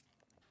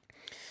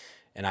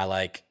 And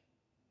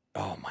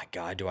oh my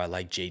God, do I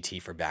like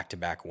JT for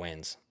back-to-back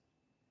wins?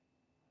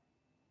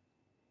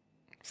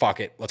 Fuck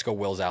it. Let's go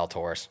Will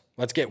Zalatoris.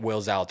 Let's get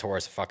Will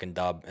Zalatoris a fucking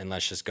dub, and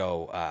let's just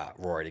go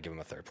Rory to give him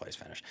a third-place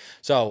finish.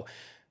 So,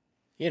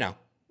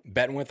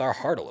 betting with our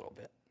heart a little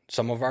bit.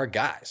 Some of our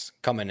guys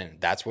coming in,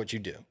 that's what you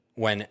do.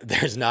 When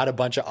there's not a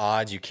bunch of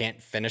odds, you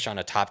can't finish on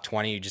a top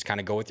 20, you just kind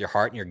of go with your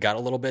heart and your gut a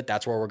little bit.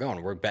 That's where we're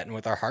going. We're betting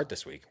with our heart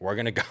this week. We're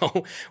going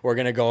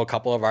to go a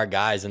couple of our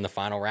guys in the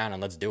final round,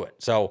 and let's do it.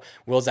 So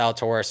Will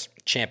Zalatoris,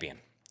 champion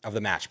of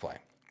the match play.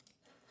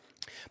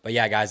 But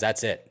yeah, guys,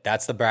 that's it.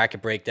 That's the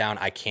bracket breakdown.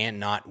 I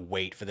cannot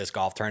wait for this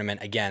golf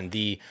tournament. Again,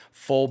 the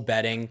full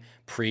betting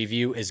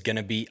preview is going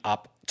to be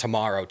up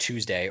tomorrow,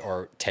 Tuesday,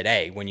 or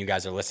today when you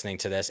guys are listening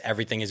to this.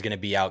 Everything is going to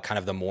be out kind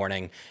of the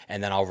morning,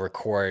 and then I'll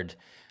record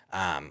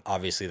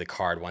obviously the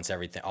card once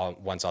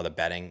all the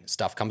betting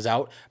stuff comes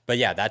out. But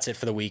yeah, that's it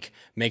for the week.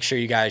 Make sure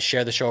you guys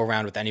share the show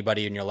around with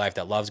anybody in your life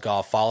that loves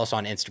golf. Follow us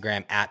on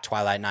Instagram at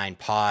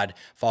Twilight9Pod.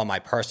 Follow my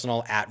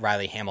personal at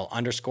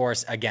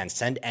 @RileyHamill_. Again,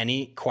 send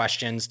any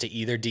questions to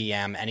either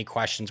DM. Any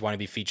questions want to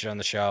be featured on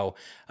the show.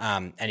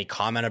 Any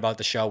comment about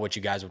the show, what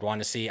you guys would want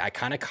to see. I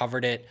kind of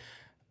covered it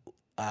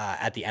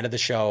at the end of the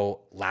show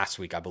last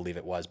week, I believe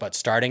it was. But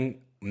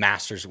starting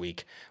Masters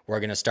Week, we're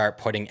going to start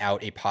putting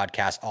out a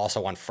podcast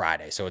also on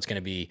Friday. So it's going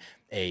to be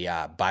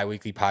a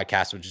bi-weekly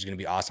podcast, which is going to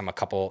be awesome. A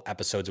couple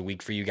episodes a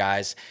week for you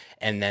guys.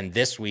 And then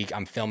this week,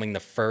 I'm filming the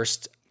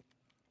first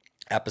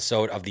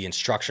episode of the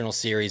instructional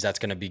series that's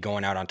going to be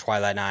going out on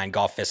Twilight 9,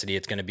 Golficity.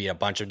 It's going to be a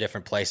bunch of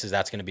different places.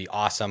 That's going to be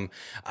awesome.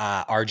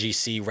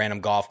 RGC,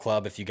 Random Golf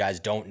Club, if you guys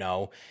don't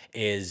know,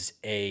 is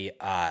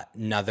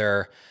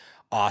another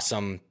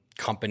awesome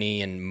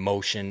company and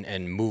motion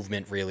and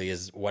movement, really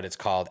is what it's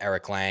called.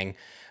 Eric Lang.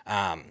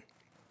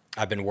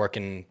 I've been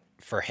working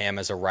for him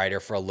as a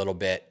writer for a little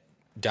bit,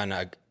 done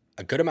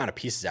a good amount of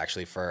pieces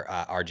actually for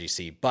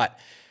RGC, but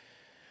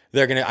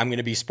I'm going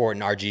to be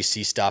sporting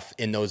RGC stuff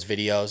in those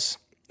videos.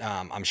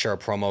 I'm sure a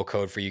promo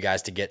code for you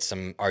guys to get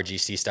some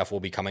RGC stuff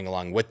will be coming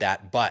along with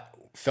that, but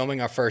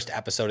filming our first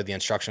episode of the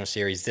instructional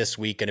series this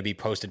week, going to be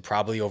posted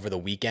probably over the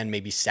weekend.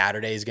 Maybe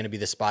Saturday is going to be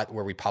the spot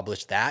where we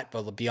publish that,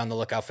 but be on the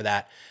lookout for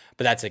that.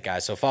 But that's it,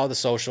 guys. So follow the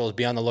socials,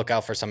 be on the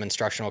lookout for some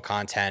instructional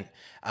content.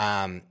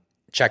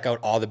 Check out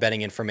all the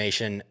betting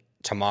information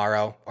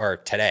tomorrow or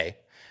today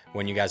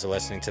when you guys are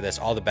listening to this.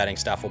 All the betting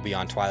stuff will be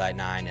on Twilight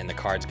 9, and the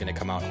card's going to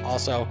come out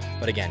also.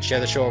 But again,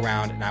 share the show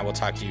around, and I will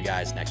talk to you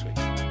guys next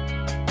week.